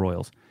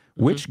Royals,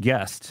 which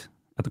guest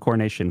at the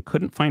coronation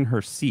couldn't find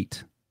her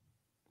seat?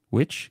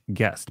 Which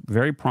guest,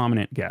 very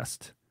prominent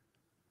guest?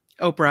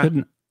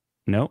 Oprah.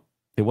 No,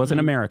 it was an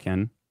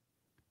American.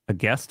 A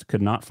guest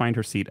could not find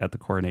her seat at the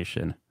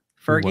coronation.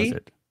 Fergie? Who was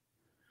it?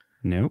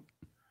 Nope.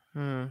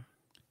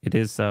 It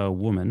is a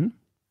woman.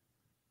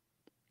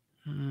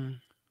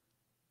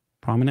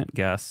 Prominent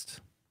guest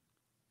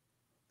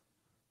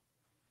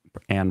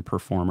and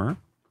performer.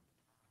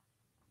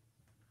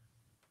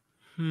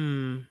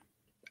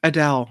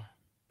 Adele.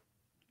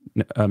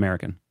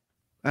 American.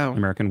 Oh.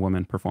 American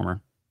woman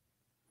performer.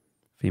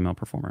 Female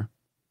performer.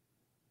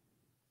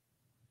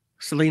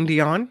 Celine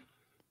Dion?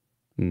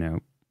 No.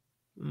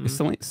 Is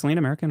Celine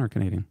American or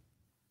Canadian?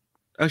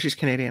 Oh, she's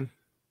Canadian.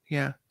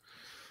 Yeah.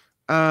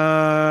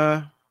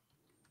 I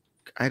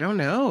don't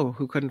know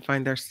who couldn't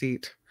find their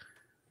seat.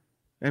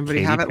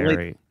 Anybody have it?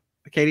 Perry.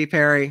 Katy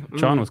Perry.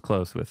 John was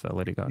close with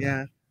Lady Gaga.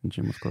 Yeah. And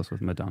Jim was close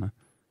with Madonna.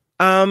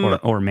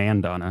 Or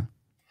Mandonna.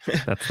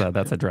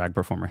 That's a drag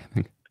performer, I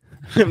think.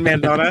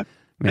 Mandonna.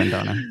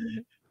 Mandonna.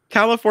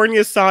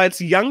 California saw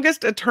its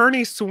youngest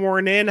attorney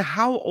sworn in.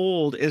 How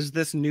old is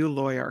this new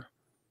lawyer?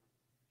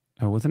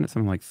 Oh, wasn't it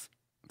something like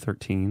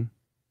 13?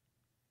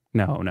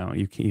 No.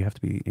 You have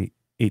to be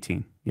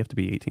 18. You have to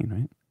be 18,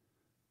 right?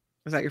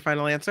 Is that your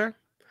final answer?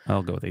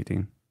 I'll go with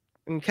 18.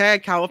 Okay,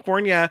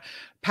 California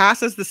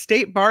passes the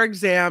state bar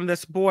exam.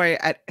 This boy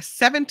at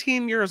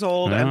 17 years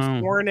old and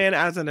sworn in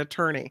as an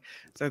attorney.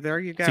 So there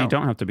you go. So you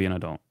don't have to be an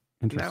adult.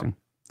 Interesting.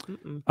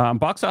 No.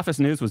 Box office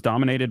news was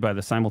dominated by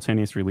the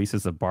simultaneous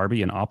releases of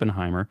Barbie and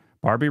Oppenheimer.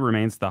 Barbie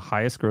remains the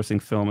highest grossing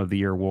film of the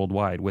year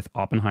worldwide, with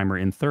Oppenheimer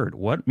in third.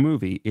 What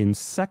movie in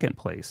second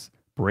place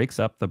breaks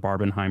up the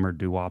Barbenheimer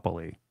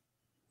duopoly?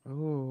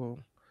 Oh.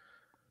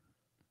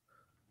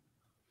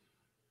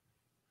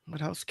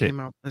 What else came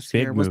out this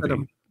year? Was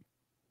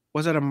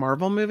it a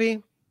Marvel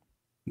movie?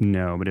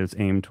 No, but it was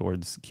aimed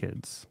towards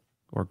kids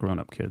or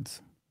grown-up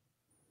kids.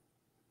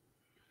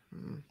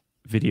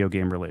 Video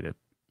game related.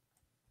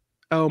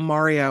 Oh,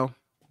 Mario.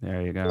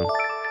 There you go.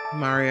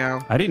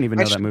 Mario. I didn't even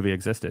know that movie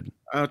existed.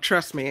 Oh,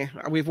 trust me.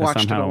 We've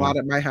watched it a lot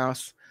at my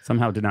house.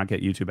 Somehow did not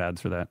get YouTube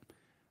ads for that.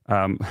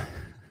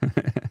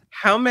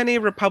 How many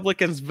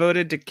Republicans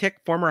voted to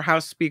kick former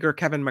House Speaker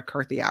Kevin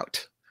McCarthy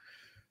out?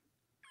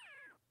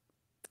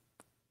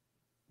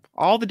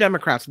 All the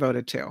Democrats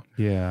voted too.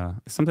 Yeah.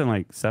 Something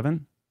like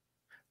 7?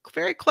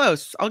 Very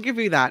close. I'll give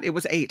you that. It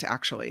was 8,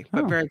 actually,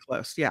 but very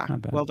close. Yeah.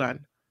 Well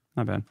done.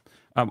 Not bad.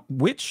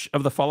 Which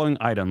of the following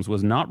items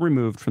was not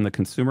removed from the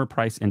Consumer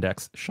Price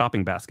Index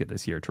shopping basket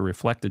this year to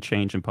reflect a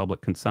change in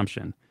public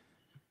consumption?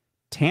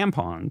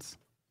 Tampons,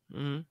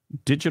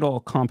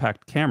 digital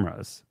compact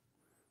cameras,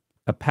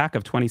 a pack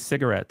of 20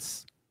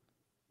 cigarettes,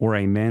 or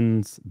a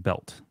men's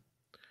belt?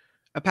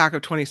 A pack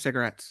of 20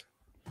 cigarettes.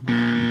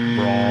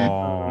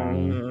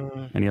 Wrong.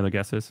 Any other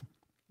guesses?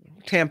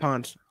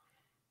 Tampons.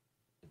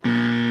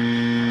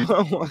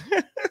 I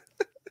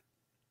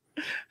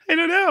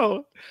don't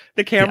know.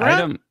 The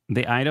camera?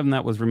 The item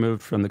that was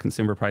removed from the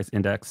Consumer Price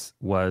Index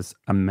was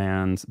a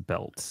man's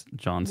belt.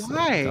 John said.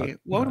 Why?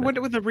 What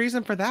was the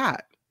reason for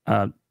that?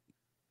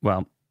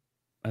 Well,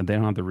 they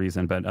don't have the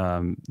reason, but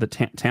the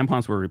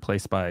tampons were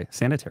replaced by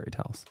sanitary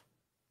towels.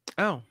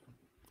 Oh,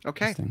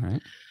 okay.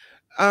 Interesting,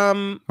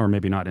 right? Or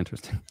maybe not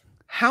interesting.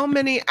 How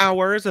many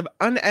hours of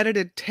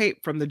unedited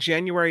tape from the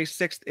January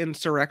 6th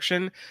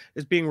insurrection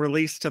is being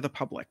released to the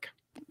public?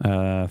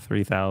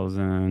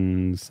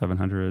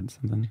 3,700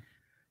 something.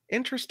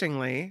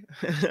 Interestingly,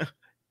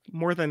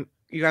 more than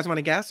you guys want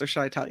to guess, or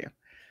should I tell you?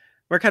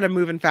 We're kind of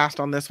moving fast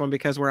on this one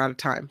because we're out of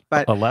time.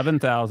 But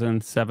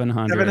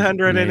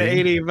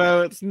 11,780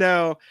 votes.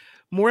 No,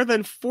 more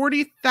than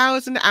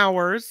 40,000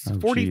 hours.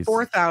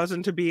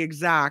 44,000 to be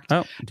exact.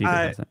 Oh,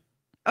 Deidre has it.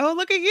 Oh,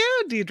 look at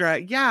you,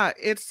 Deidre. Yeah,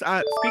 it's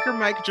Speaker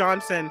Mike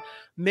Johnson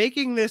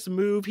making this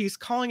move. He's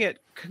calling it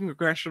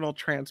congressional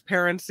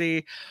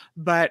transparency,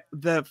 but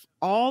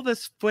all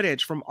this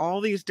footage from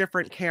all these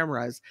different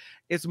cameras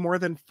is more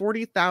than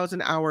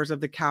 40,000 hours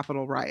of the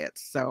Capitol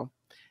riots. So,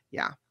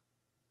 yeah,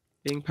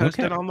 being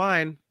posted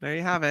online. There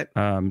you have it.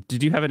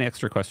 Did you have any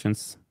extra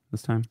questions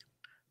this time?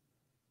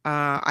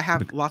 I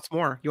have lots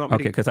more. You want me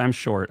to? Okay, because I'm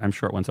short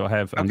one. So I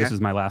have, this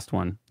is my last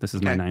one. This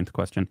is my 9th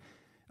question.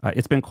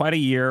 It's been quite a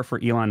year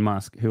for Elon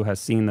Musk, who has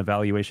seen the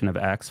valuation of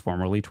X,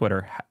 formerly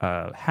Twitter,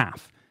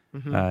 half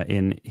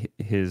in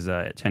his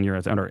tenure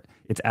as owner.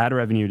 Its ad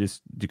revenue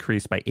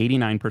decreased by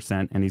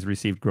 89%, and he's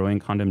received growing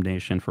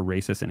condemnation for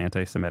racist and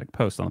anti-Semitic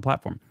posts on the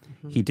platform.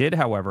 He did,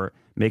 however,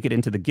 make it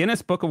into the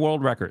Guinness Book of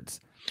World Records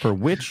for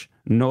which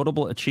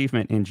notable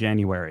achievement in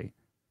January?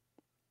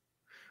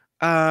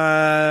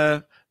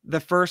 The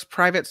first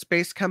private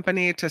space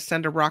company to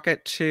send a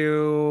rocket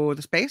to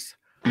the space?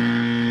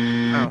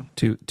 Oh.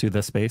 To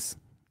the space.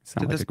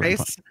 Sound to like the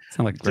space.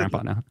 Sound like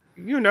grandpa now.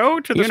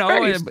 To the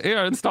space.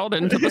 Installed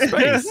it into the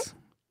space.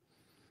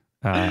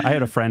 I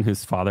had a friend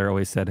whose father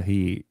always said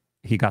he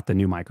got the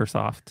new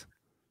Microsoft.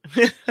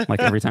 Like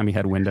every time he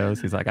had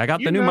Windows, he's like, "I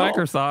got the new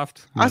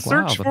Microsoft." I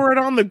searched for it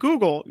on the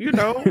Google.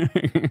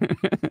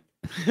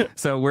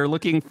 So we're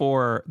looking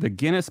for the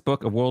Guinness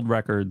Book of World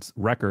Records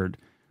record,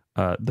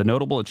 the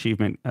notable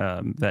achievement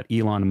that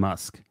Elon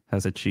Musk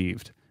has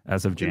achieved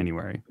as of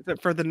January. Is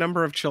it for the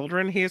number of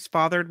children he has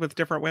fathered with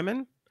different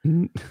women?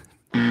 No,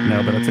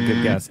 but that's a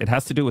good guess. It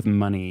has to do with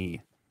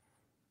money.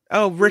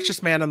 Oh,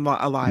 richest man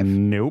alive.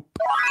 Nope.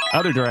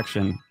 Other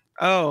direction.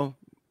 Oh,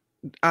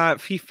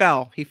 he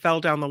fell. He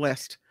fell down the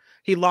list.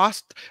 He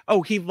lost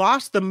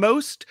the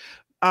most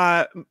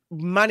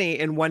money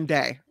in one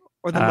day,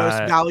 or the most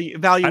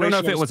valuation. I don't know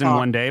if it was in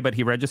one day, but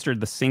he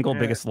registered the single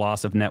biggest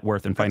loss of net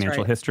worth in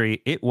financial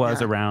history. It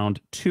was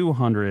around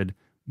 $200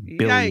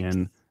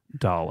 billion.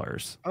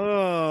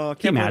 Oh,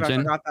 can you imagine?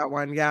 I forgot that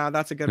one. Yeah,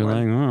 that's a good You're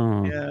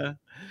one. Like, oh.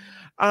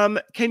 Yeah.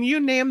 Can you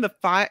name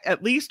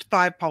at least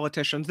 5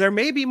 politicians? There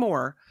may be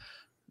more,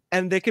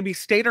 and they could be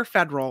state or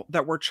federal,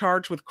 that were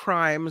charged with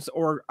crimes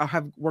or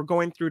were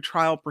going through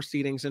trial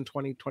proceedings in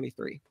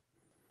 2023.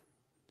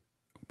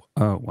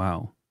 Oh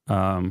wow.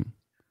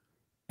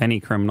 Any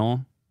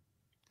criminal?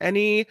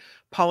 Any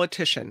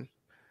politician?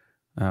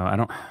 I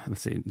don't.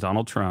 Let's see.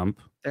 Donald Trump.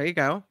 There you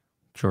go.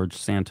 George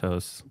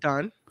Santos.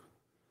 Done.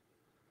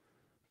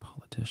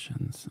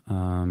 Politicians.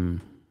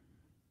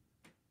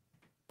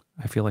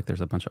 I feel like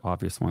there's a bunch of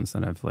obvious ones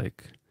that I've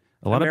like.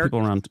 A lot of people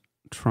around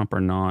Trump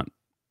are not.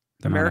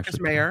 America's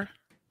mayor.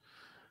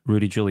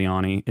 Rudy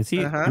Giuliani. Is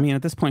he? I mean,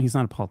 at this point, he's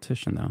not a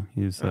politician though.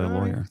 He's a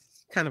lawyer.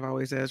 Kind of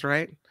always is,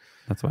 right?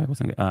 That's why I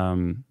wasn't.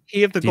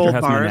 He of the gold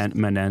bars.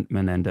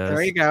 Menendez.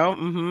 There you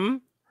go.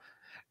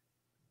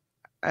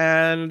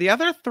 And the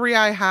other 3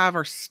 I have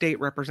are state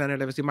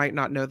representatives. You might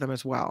not know them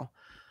as well.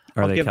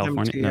 Are they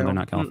California? No, they're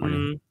not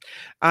California.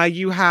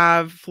 You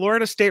have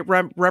Florida State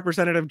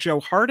Representative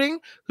Joe Harding,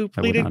 who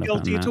pleaded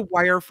guilty to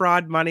wire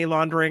fraud, money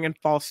laundering, and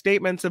false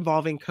statements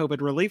involving COVID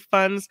relief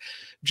funds.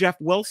 Jeff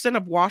Wilson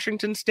of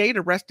Washington State,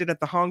 arrested at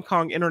the Hong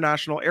Kong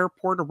International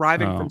Airport,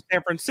 arriving from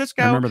San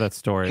Francisco. I remember that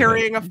story.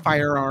 Carrying a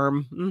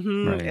firearm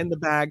in the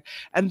bag.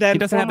 And then he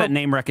doesn't have that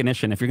name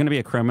recognition. If you're going to be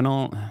a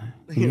criminal,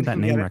 you need that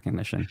name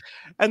recognition.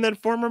 And then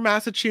former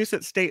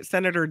Massachusetts State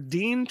Senator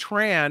Dean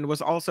Tran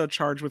was also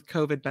charged with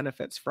COVID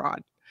benefits fraud.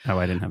 Oh,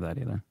 I didn't have that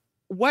either.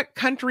 What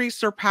country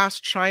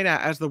surpassed China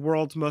as the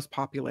world's most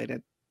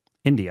populated?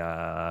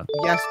 India.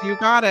 Yes, you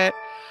got it.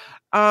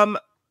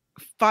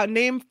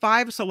 Name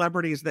 5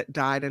 celebrities that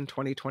died in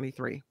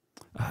 2023.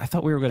 I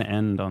thought we were going to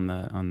end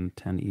on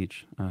 10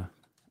 each.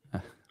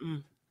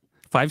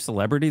 5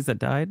 celebrities that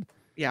died?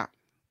 Yeah.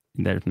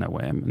 There's no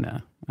way.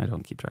 I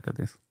don't keep track of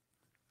these.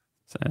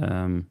 So, you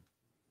want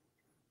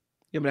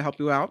me to help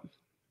you out?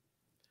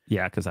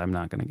 Yeah, because I'm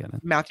not going to get it.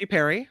 Matthew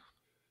Perry.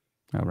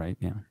 Oh, right.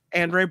 Yeah.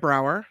 Andre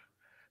Brower.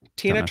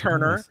 Tina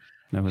Turner.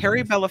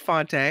 Harry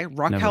Belafonte.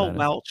 Raquel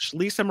Welch.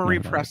 Lisa Marie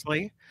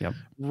Presley. Yep.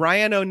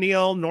 Ryan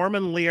O'Neal.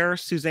 Norman Lear.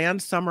 Suzanne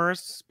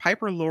Summers.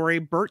 Piper Laurie.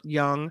 Burt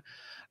Young.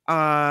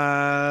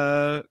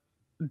 David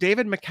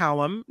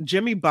McCallum.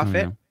 Jimmy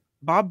Buffett.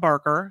 Bob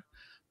Barker.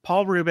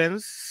 Paul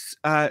Rubens.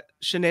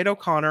 Sinead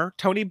O'Connor.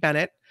 Tony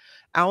Bennett.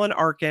 Alan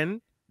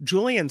Arkin.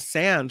 Julian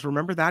Sands,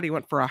 remember that? He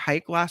went for a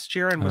hike last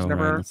year and was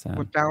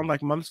found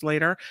like months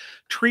later.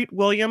 Treat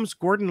Williams,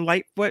 Gordon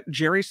Lightfoot,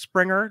 Jerry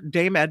Springer,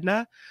 Dame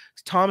Edna,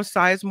 Tom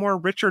Sizemore,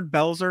 Richard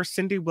Belzer,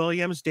 Cindy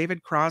Williams,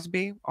 David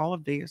Crosby, all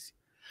of these.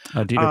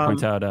 Deidre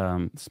points out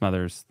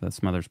Smothers, the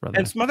Smothers brother.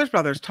 And Smothers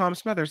Brothers, Tom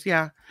Smothers,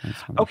 yeah.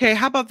 Smothers. Okay,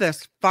 how about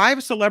this?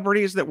 5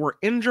 celebrities that were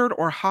injured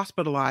or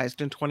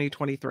hospitalized in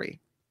 2023.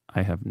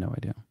 I have no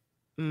idea.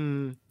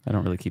 I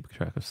don't really keep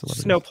track of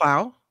celebrities.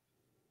 Snowplow.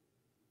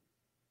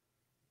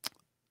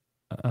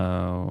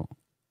 Oh.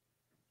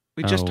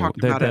 We just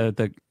talked about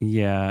it.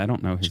 Yeah, I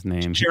don't know his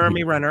name.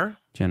 Jeremy Renner.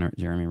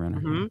 Jeremy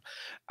Renner.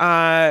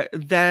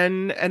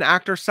 Then an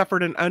actor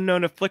suffered an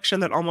unknown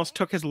affliction that almost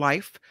took his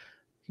life.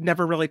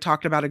 Never really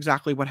talked about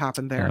exactly what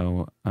happened there.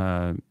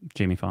 Oh,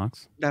 Jamie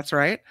Foxx. That's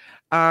right.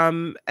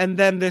 And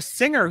then this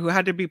singer who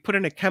had to be put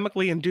in a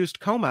chemically induced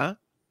coma.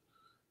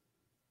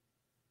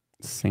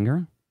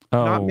 Singer?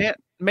 Oh, not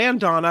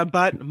Madonna,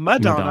 but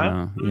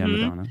Madonna. Yeah,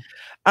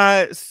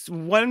 Madonna.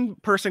 One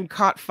person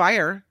caught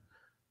fire.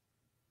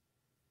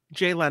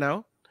 Jay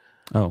Leno.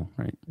 Oh,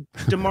 right.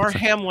 DeMar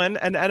Hamlin,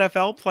 an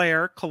NFL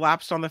player,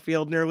 collapsed on the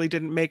field, nearly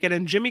didn't make it,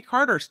 and Jimmy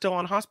Carter still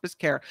on hospice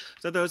care.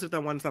 So those are the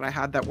ones that I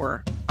had that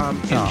were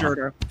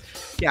injured.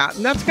 Yeah,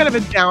 and that's kind of a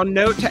down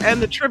note to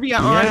end the trivia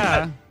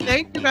on. But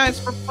thank you guys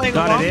for playing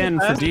along. Got it in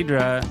for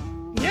Deidre.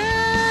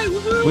 Yeah,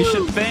 woohoo. We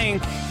should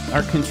thank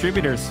our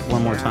contributors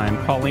one more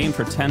time. Pauline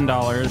for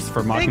 $10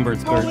 for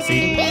Mockingbird's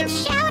Birdseed. Big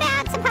shout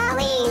out to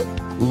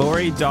Pauline.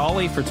 Lori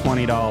Dolly for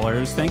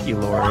 $20. Thank you,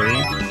 Lori.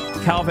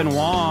 Calvin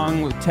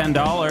Wong with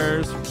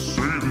 $10.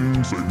 Satan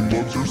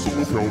loves your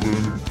soul,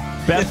 Calvin.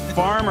 Beth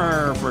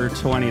Farmer for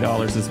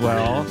 $20 as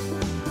well.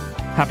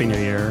 Happy New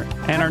Year.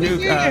 And our new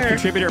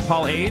contributor,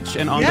 Paul H.,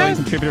 and ongoing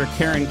contributor,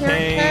 Karen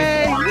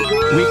K.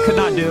 We could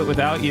not do it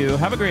without you.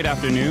 Have a great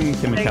afternoon,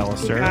 Kim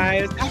McAllister.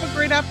 Guys, have a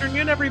great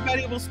afternoon,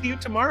 everybody. We'll see you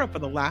tomorrow for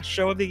the last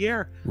show of the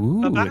year.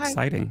 Ooh, Bye-bye.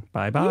 exciting.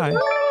 Bye-bye.